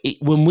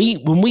 Mm-hmm.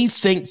 When we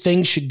think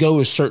things should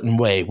go a certain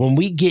way, when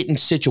we get in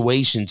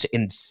situations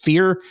and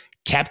fear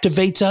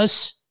captivates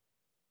us.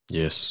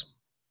 Yes.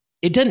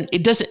 It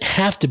doesn't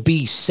have to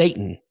be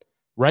Satan,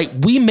 right?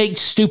 We make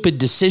stupid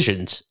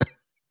decisions.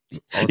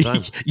 All the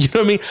time. You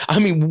know what I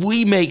mean?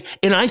 We make,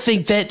 and I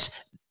think that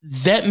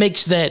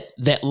makes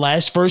that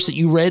last verse that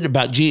you read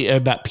about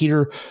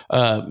Peter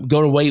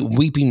going away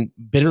weeping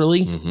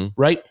bitterly, mm-hmm.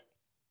 right?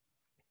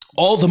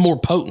 All the more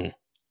potent.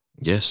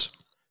 Yes.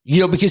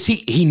 Because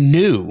he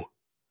knew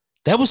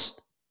that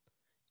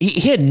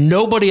he had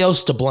nobody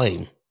else to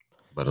blame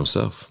but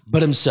himself.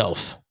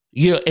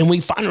 And we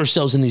find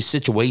ourselves in these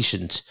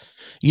situations.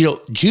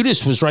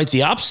 Judas was right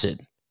the opposite.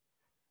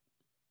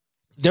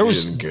 He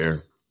didn't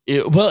care.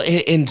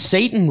 And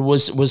Satan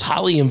was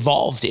highly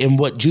involved in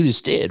what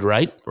Judas did,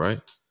 right? Right.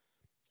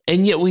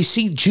 And yet we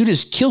see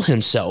Judas kill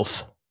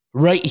himself,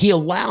 right? He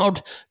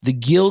allowed the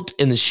guilt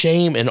and the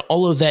shame and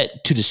all of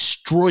that to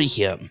destroy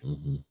him.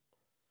 Mm-hmm.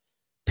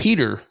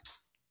 Peter,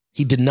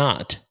 he did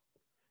not.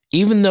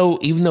 Even though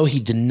he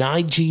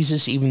denied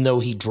Jesus, even though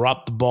he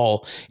dropped the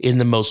ball in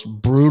the most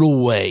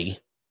brutal way,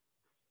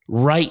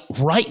 right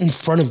in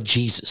front of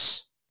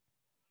Jesus.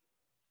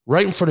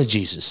 Right in front of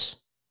Jesus.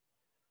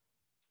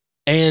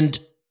 And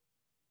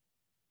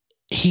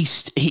he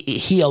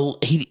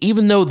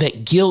even though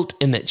that guilt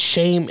and that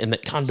shame and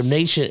that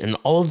condemnation and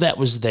all of that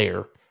was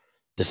there,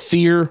 the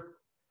fear,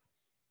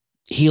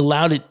 he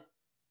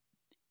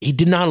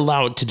did not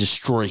allow it to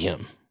destroy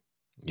him.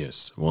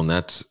 Yes. Well, and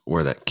that's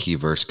where that key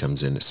verse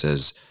comes in. It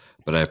says,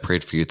 but I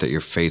prayed for you that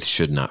your faith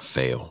should not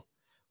fail.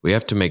 We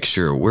have to make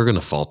sure we're going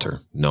to falter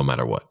no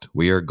matter what.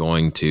 We are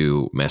going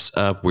to mess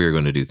up. We are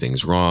going to do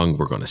things wrong.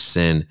 We're going to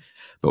sin,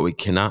 but we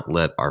cannot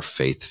let our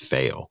faith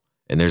fail.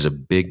 And there's a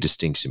big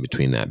distinction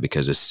between that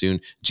because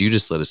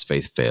Judas let his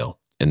faith fail,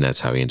 and that's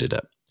how he ended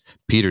up.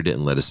 Peter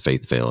didn't let his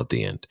faith fail at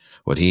the end.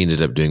 What he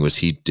ended up doing was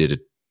he did a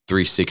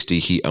 360.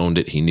 He owned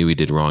it. He knew he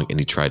did wrong, and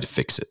he tried to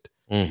fix it.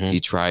 Mm-hmm. He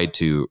tried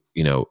to,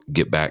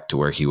 get back to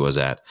where he was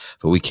at.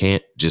 But we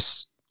can't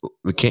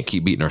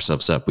keep beating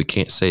ourselves up. We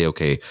can't say,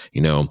 okay,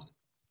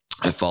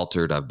 I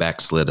faltered, I've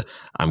backslid,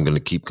 I'm going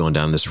to keep going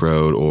down this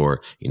road,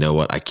 or you know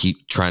what, I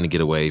keep trying to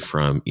get away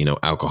from,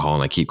 alcohol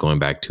and I keep going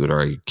back to it,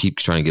 or I keep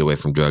trying to get away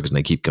from drugs and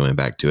I keep coming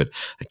back to it.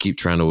 I keep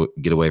trying to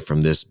get away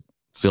from this,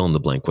 fill in the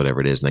blank, whatever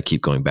it is, and I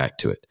keep going back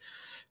to it.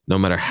 No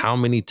matter how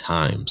many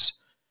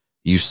times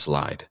you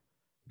slide,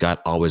 God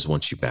always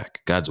wants you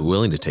back. God's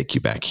willing to take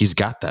you back. He's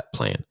got that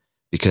plan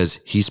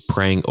because he's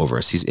praying over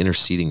us. He's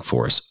interceding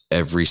for us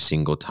every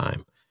single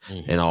time.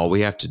 Mm-hmm. And all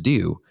we have to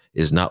do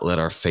is not let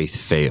our faith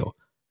fail.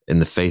 And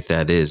the faith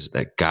that is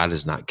that God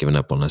has not given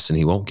up on us and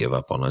he won't give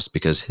up on us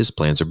because his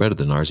plans are better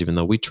than ours, even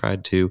though we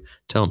tried to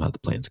tell him how the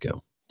plans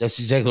go. That's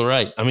exactly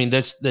right. I mean,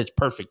 that's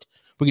perfect.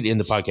 We could end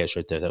the podcast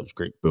right there. That was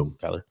great. Boom.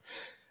 Kyler.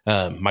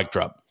 Mic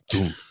drop.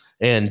 Boom.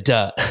 And,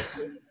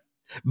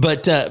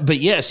 but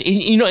yes,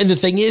 and the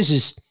thing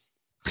is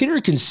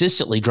Peter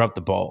consistently dropped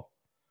the ball.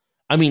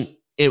 I mean,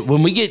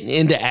 when we get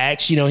into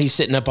Acts, he's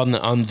sitting up on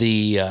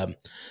the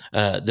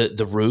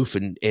roof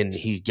and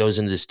he goes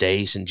into this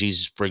daze and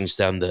Jesus brings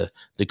down the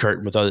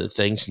curtain with other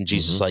things and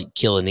Jesus like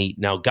kill and eat.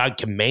 Now God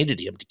commanded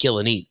him to kill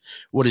and eat.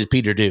 What does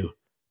Peter do?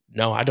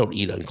 No, I don't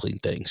eat unclean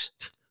things.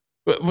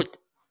 But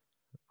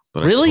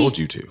really? I told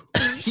you to.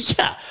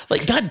 Yeah.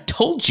 Like God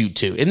told you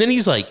to. And then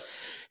he's like,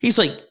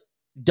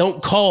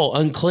 don't call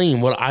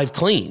unclean what I've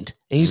cleaned.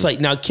 And he's like,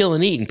 now kill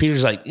and eat. And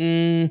Peter's like,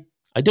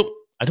 I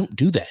don't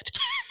do that.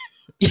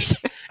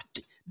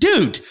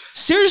 Dude,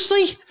 seriously?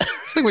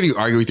 It's like when you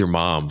argue with your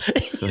mom,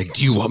 like,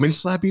 do you want me to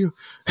slap you?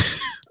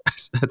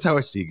 That's how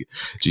I see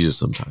Jesus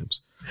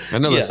sometimes. I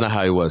know that's not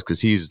how he was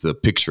because he's the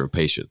picture of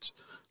patience.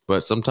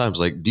 But sometimes,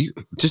 like, do you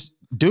just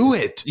do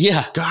it?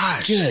 Yeah.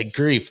 Gosh. Good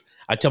grief.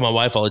 I tell my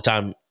wife all the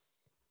time,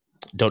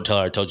 don't tell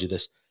her I told you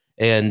this.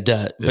 And,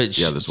 but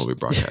this will be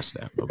broadcast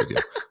now. No big deal.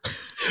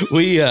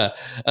 We,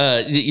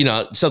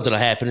 something will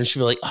happen and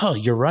she'll be like, oh,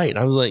 you're right. And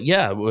I was like,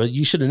 yeah, well,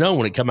 you should have known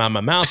when it came out of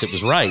my mouth, it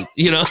was right.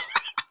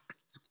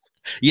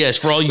 Yes.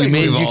 For all you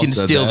men, you can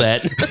steal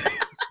that.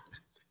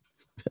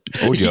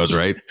 Told you I was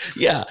right.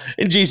 Yeah.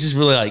 And Jesus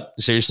really like,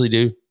 seriously,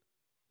 dude,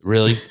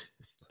 really,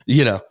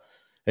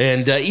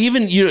 and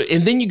even,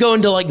 and then you go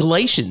into like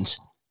Galatians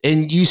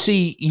and you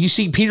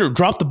see Peter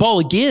drop the ball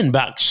again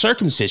about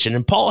circumcision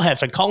and Paul have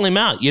to call him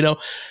out.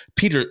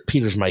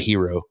 Peter's my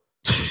hero.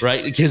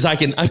 Right. Because I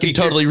can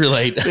totally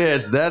relate.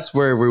 Yes. That's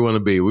where we want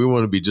to be. We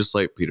want to be just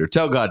like Peter.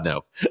 Tell God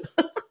no.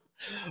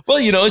 Well,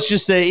 it's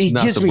just that it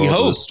gives me hope.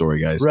 Of the story,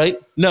 guys. Right.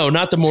 No,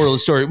 not the moral of the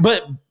story,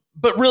 but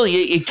really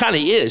it kind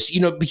of is,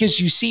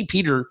 because you see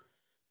Peter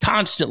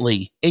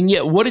constantly. And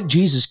yet what did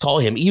Jesus call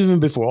him?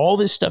 Even before all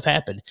this stuff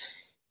happened,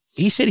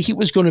 he said he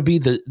was going to be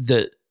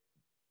the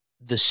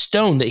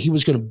stone that he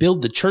was going to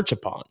build the church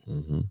upon.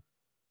 Mm-hmm.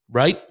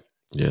 Right.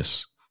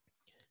 Yes.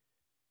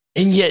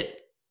 And yet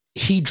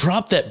he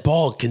dropped that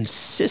ball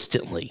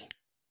consistently.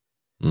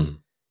 Mm.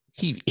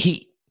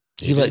 He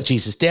let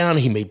Jesus down.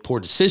 He made poor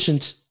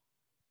decisions.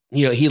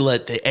 He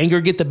let the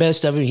anger get the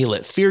best of him. He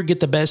let fear get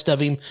the best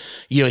of him.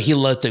 He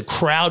let the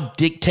crowd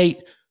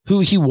dictate who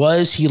he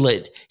was. He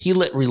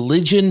let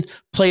religion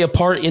play a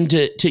part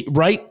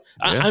right.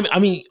 Yeah. I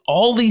mean,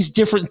 all these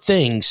different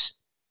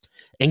things,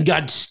 and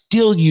God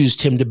still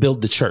used him to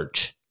build the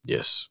church.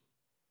 Yes.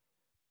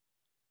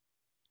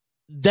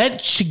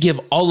 That should give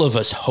all of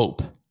us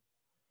hope.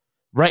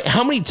 Right?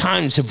 How many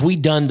times have we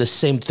done the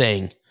same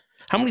thing?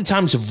 How many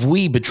times have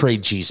we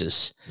betrayed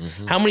Jesus?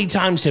 Mm-hmm. How many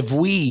times have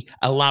we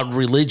allowed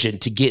religion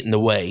to get in the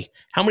way?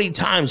 How many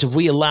times have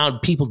we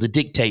allowed people to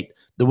dictate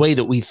the way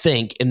that we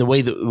think and the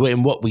way that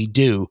and what we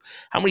do?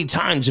 How many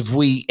times have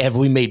we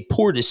made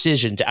poor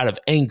decisions out of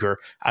anger,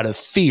 out of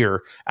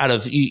fear, out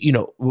of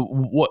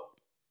what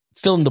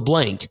fill in the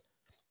blank?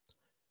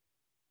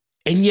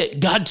 And yet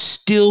God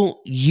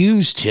still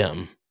used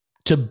him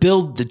to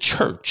build the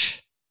church.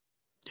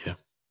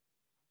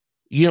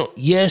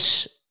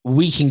 Yes,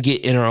 we can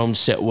get in our own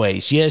set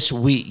ways. Yes,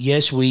 we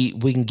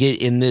can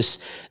get in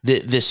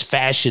this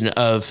fashion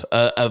of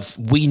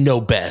we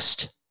know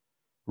best,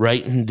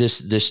 right? And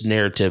this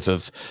narrative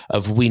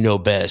of we know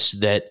best,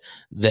 that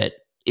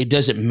it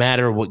doesn't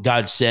matter what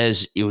God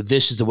says.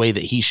 This is the way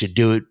that he should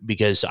do it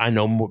because I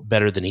know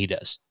better than he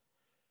does.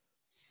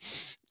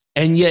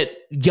 And yet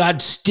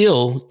God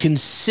still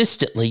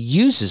consistently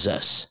uses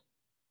us.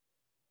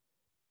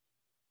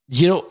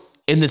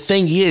 And the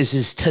thing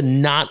is to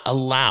not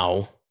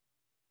allow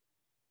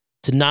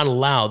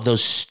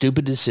those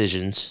stupid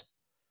decisions,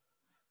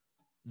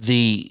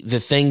 the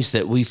things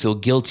that we feel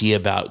guilty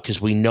about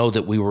because we know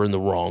that we were in the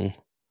wrong,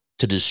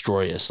 to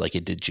destroy us like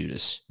it did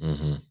Judas.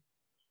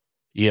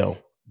 Mm-hmm.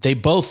 They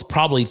both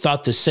probably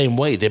thought the same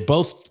way. They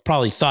both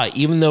probably thought,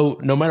 even though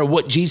no matter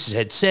what Jesus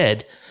had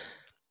said,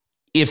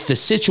 if the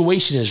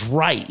situation is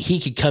right, he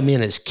could come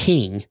in as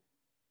king,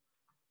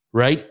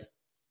 right?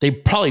 They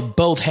probably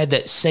both had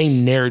that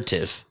same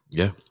narrative.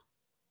 Yeah.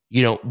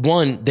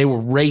 One, they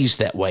were raised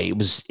that way. It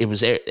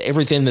was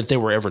everything that they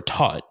were ever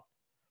taught.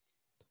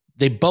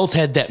 They both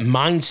had that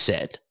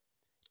mindset,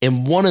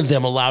 and one of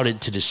them allowed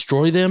it to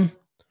destroy them.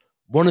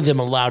 One of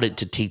them allowed it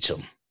to teach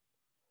them.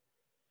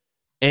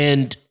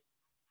 And,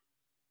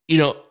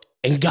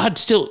 and God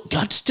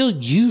still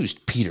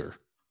used Peter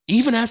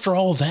even after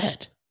all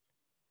that,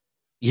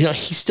 you know,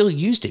 he still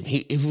used him.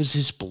 It was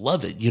his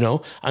beloved, you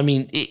know. I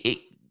mean,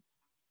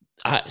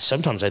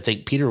 sometimes I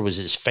think Peter was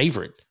his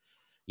favorite.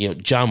 You know,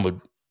 John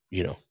would,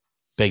 you know,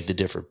 beg to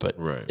differ, but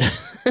Right.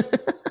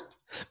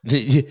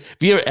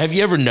 Have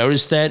you ever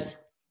noticed that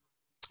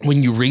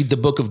when you read the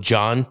book of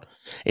John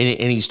and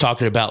he's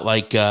talking about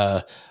like,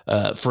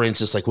 for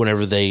instance, like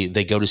whenever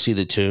they go to see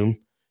the tomb,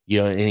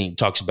 you know, and he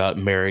talks about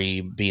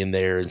Mary being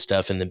there and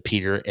stuff, and then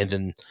Peter, and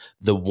then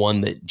the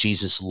one that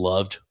Jesus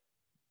loved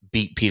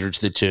beat Peter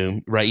to the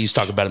tomb, right? He's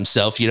talking about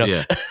himself, you know?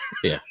 Yeah.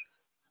 Yeah.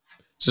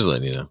 Just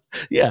letting you know.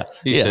 Yeah.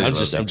 He Yeah. said he I'm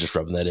loved me. just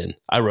rubbing that in.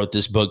 I wrote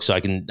this book so I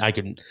can,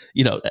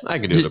 you know, I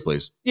can do it,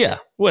 please. yeah,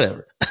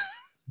 whatever.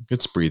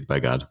 It's breathed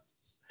by God.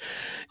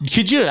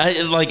 Could you,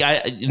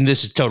 and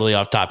this is totally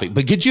off topic,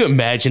 but could you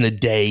imagine a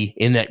day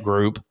in that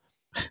group?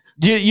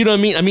 You know what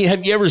I mean? I mean,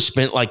 have you ever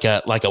spent like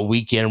a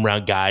weekend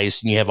around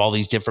guys and you have all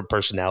these different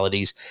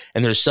personalities,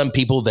 and there's some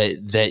people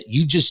that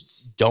you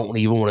just don't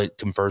even want to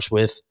converse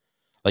with?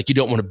 Like you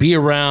don't want to be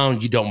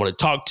around, you don't want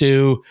to talk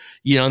to,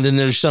 you know, and then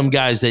there's some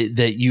guys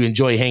that you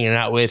enjoy hanging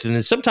out with. And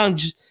then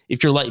sometimes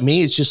if you're like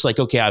me, it's just like,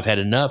 okay, I've had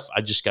enough.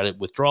 I just got to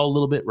withdraw a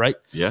little bit. Right.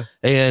 Yeah.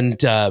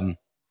 And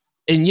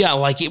yeah,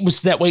 like it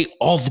was that way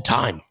all the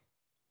time.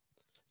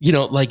 You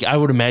know, like I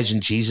would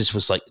imagine Jesus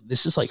was like,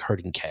 this is like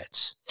herding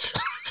cats.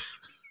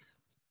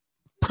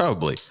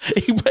 Probably.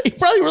 He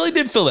probably really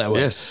did feel that way.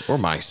 Yes. Or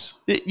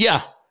mice. Yeah.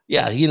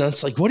 Yeah. You know,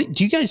 it's like, what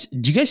do you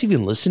guys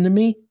even listen to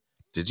me?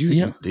 Did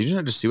you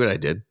not just see what I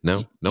did?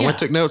 No Yeah. one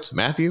took notes.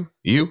 Matthew,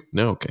 you?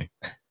 No. Okay.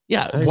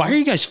 Yeah. Why are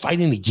you guys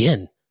fighting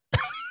again?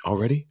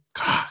 Already?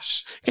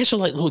 Gosh. You guys are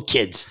like little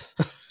kids.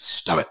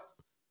 Stop it.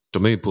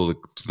 Don't make me pull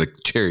the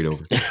chariot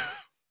over.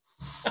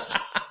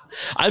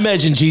 I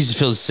imagine Jesus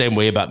feels the same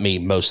way about me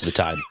most of the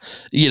time.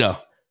 You know,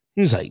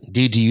 he's like,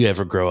 dude, do you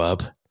ever grow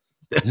up?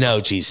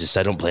 No, Jesus,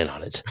 I don't plan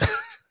on it.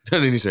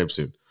 Not anytime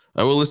soon.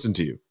 I will listen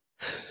to you.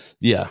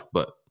 Yeah.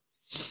 But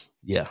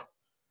yeah.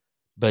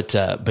 But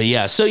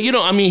yeah. So, you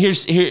know, I mean,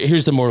 here's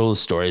the moral of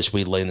the story as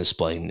we lay in this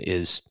plane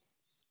is,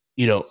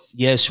 you know,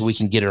 yes, we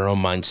can get our own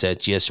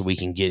mindsets. Yes, we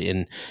can get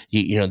in,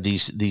 you know,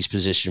 these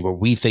positions where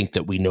we think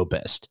that we know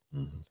best.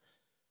 Mm-hmm.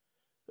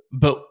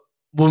 But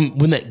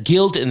when that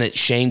guilt and that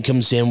shame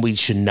comes in, we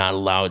should not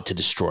allow it to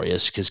destroy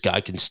us, because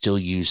God can still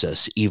use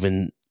us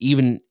even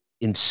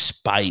in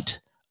spite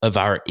of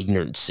our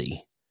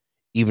ignorancy,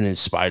 even in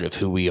spite of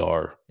who we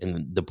are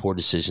and the poor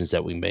decisions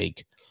that we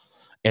make,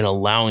 and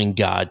allowing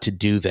God to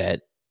do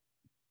that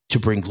to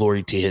bring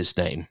glory to his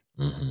name.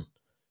 Mm-hmm.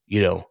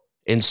 You know,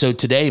 and so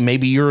today,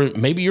 maybe you're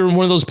in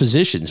one of those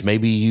positions.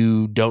 Maybe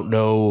you don't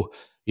know,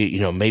 you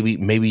know,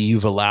 maybe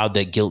you've allowed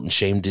that guilt and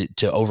shame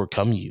to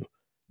overcome you.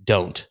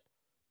 Don't.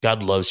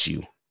 God loves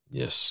you.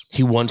 yes.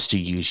 He wants to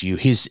use you.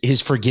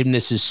 His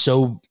forgiveness is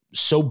so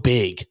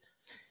big,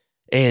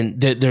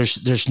 and that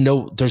there's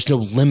no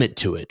limit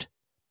to it.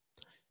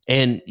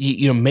 And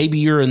you know, maybe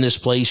you're in this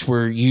place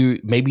where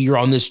maybe you're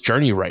on this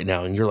journey right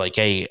now, and you're like,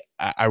 hey,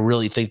 I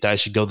really think that I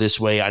should go this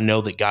way. I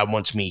know that God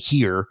wants me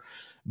here,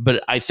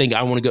 but I think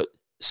I want to go.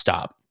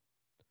 Stop.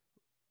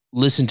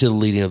 Listen to the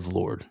leading of the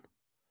Lord.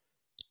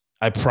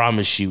 I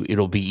promise you,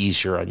 it'll be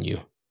easier on you.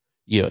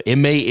 You know, it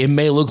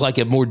may look like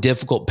a more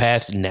difficult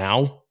path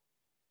now,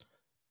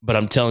 but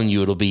I'm telling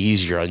you, it'll be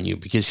easier on you,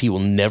 because he will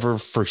never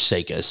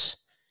forsake us.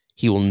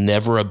 He will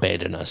never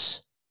abandon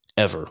us,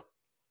 ever.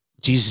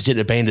 Jesus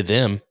didn't abandon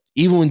them.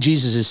 Even when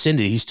Jesus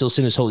ascended, he still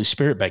sent his Holy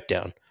Spirit back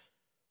down.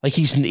 Like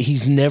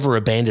he's never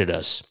abandoned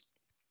us,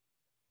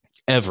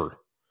 ever.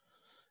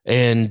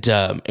 And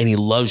he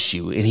loves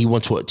you, and he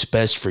wants what's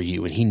best for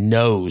you, and he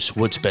knows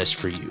what's best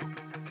for you.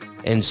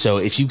 And so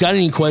if you've got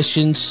any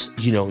questions,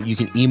 you know, you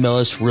can email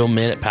us,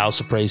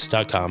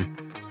 realmen@palaceofpraise.com.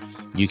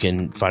 You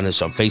can find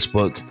us on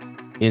Facebook,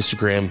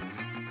 Instagram,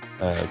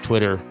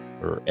 Twitter,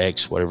 or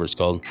X, whatever it's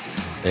called,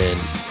 and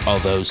all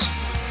those.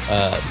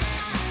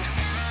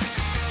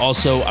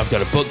 Also, I've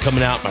got a book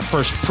coming out. My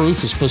first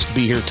proof is supposed to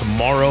be here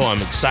tomorrow.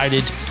 I'm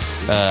excited.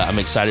 I'm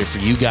excited for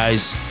you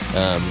guys.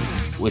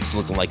 It's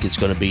looking like it's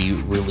going to be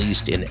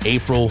released in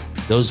April.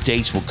 Those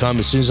dates will come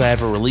as soon as I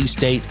have a release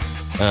date.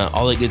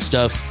 All that good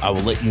stuff, I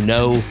will let you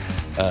know.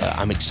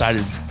 I'm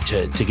excited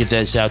to get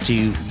this out to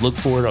you. Look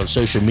for it on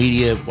social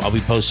media. I'll be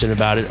posting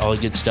about it, all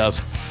the good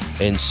stuff.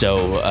 And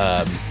so,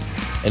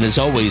 and as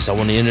always, I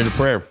want to end in a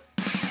prayer.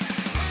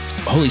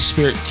 Holy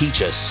Spirit,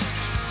 teach us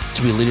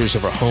to be leaders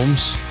of our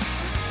homes,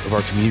 of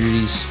our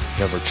communities,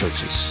 and of our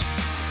churches.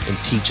 And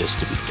teach us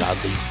to be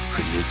godly,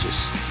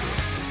 courageous.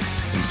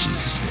 In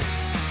Jesus' name,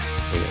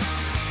 amen.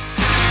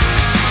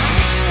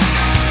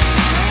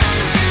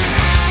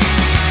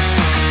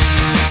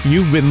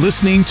 You've been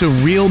listening to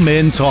Real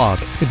Men Talk.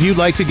 If you'd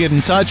like to get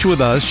in touch with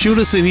us, shoot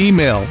us an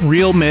email,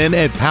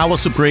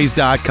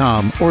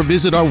 realmen@palaceofpraise.com, or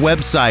visit our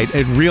website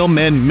at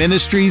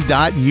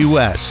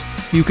realmenministries.us.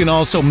 You can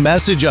also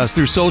message us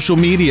through social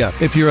media.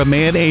 If you're a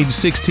man age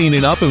 16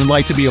 and up and would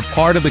like to be a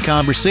part of the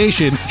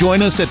conversation,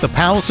 join us at the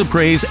Palace of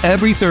Praise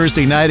every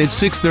Thursday night at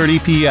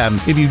 6:30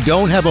 p.m. If you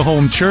don't have a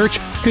home church,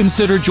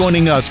 consider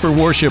joining us for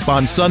worship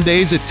on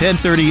Sundays at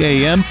 10:30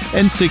 a.m.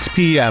 and 6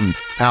 p.m.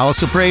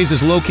 Palace of Praise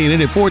is located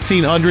at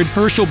 1400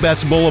 Herschel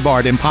Best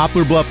Boulevard in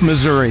Poplar Bluff,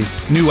 Missouri.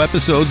 New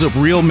episodes of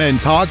Real Men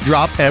Talk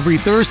drop every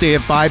Thursday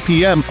at 5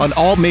 p.m. on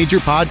all major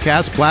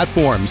podcast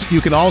platforms.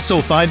 You can also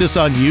find us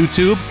on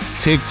YouTube,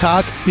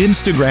 TikTok,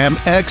 Instagram,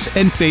 X,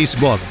 and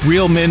Facebook.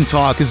 Real Men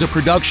Talk is a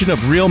production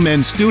of Real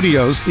Men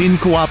Studios in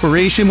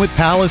cooperation with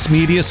Palace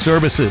Media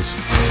Services.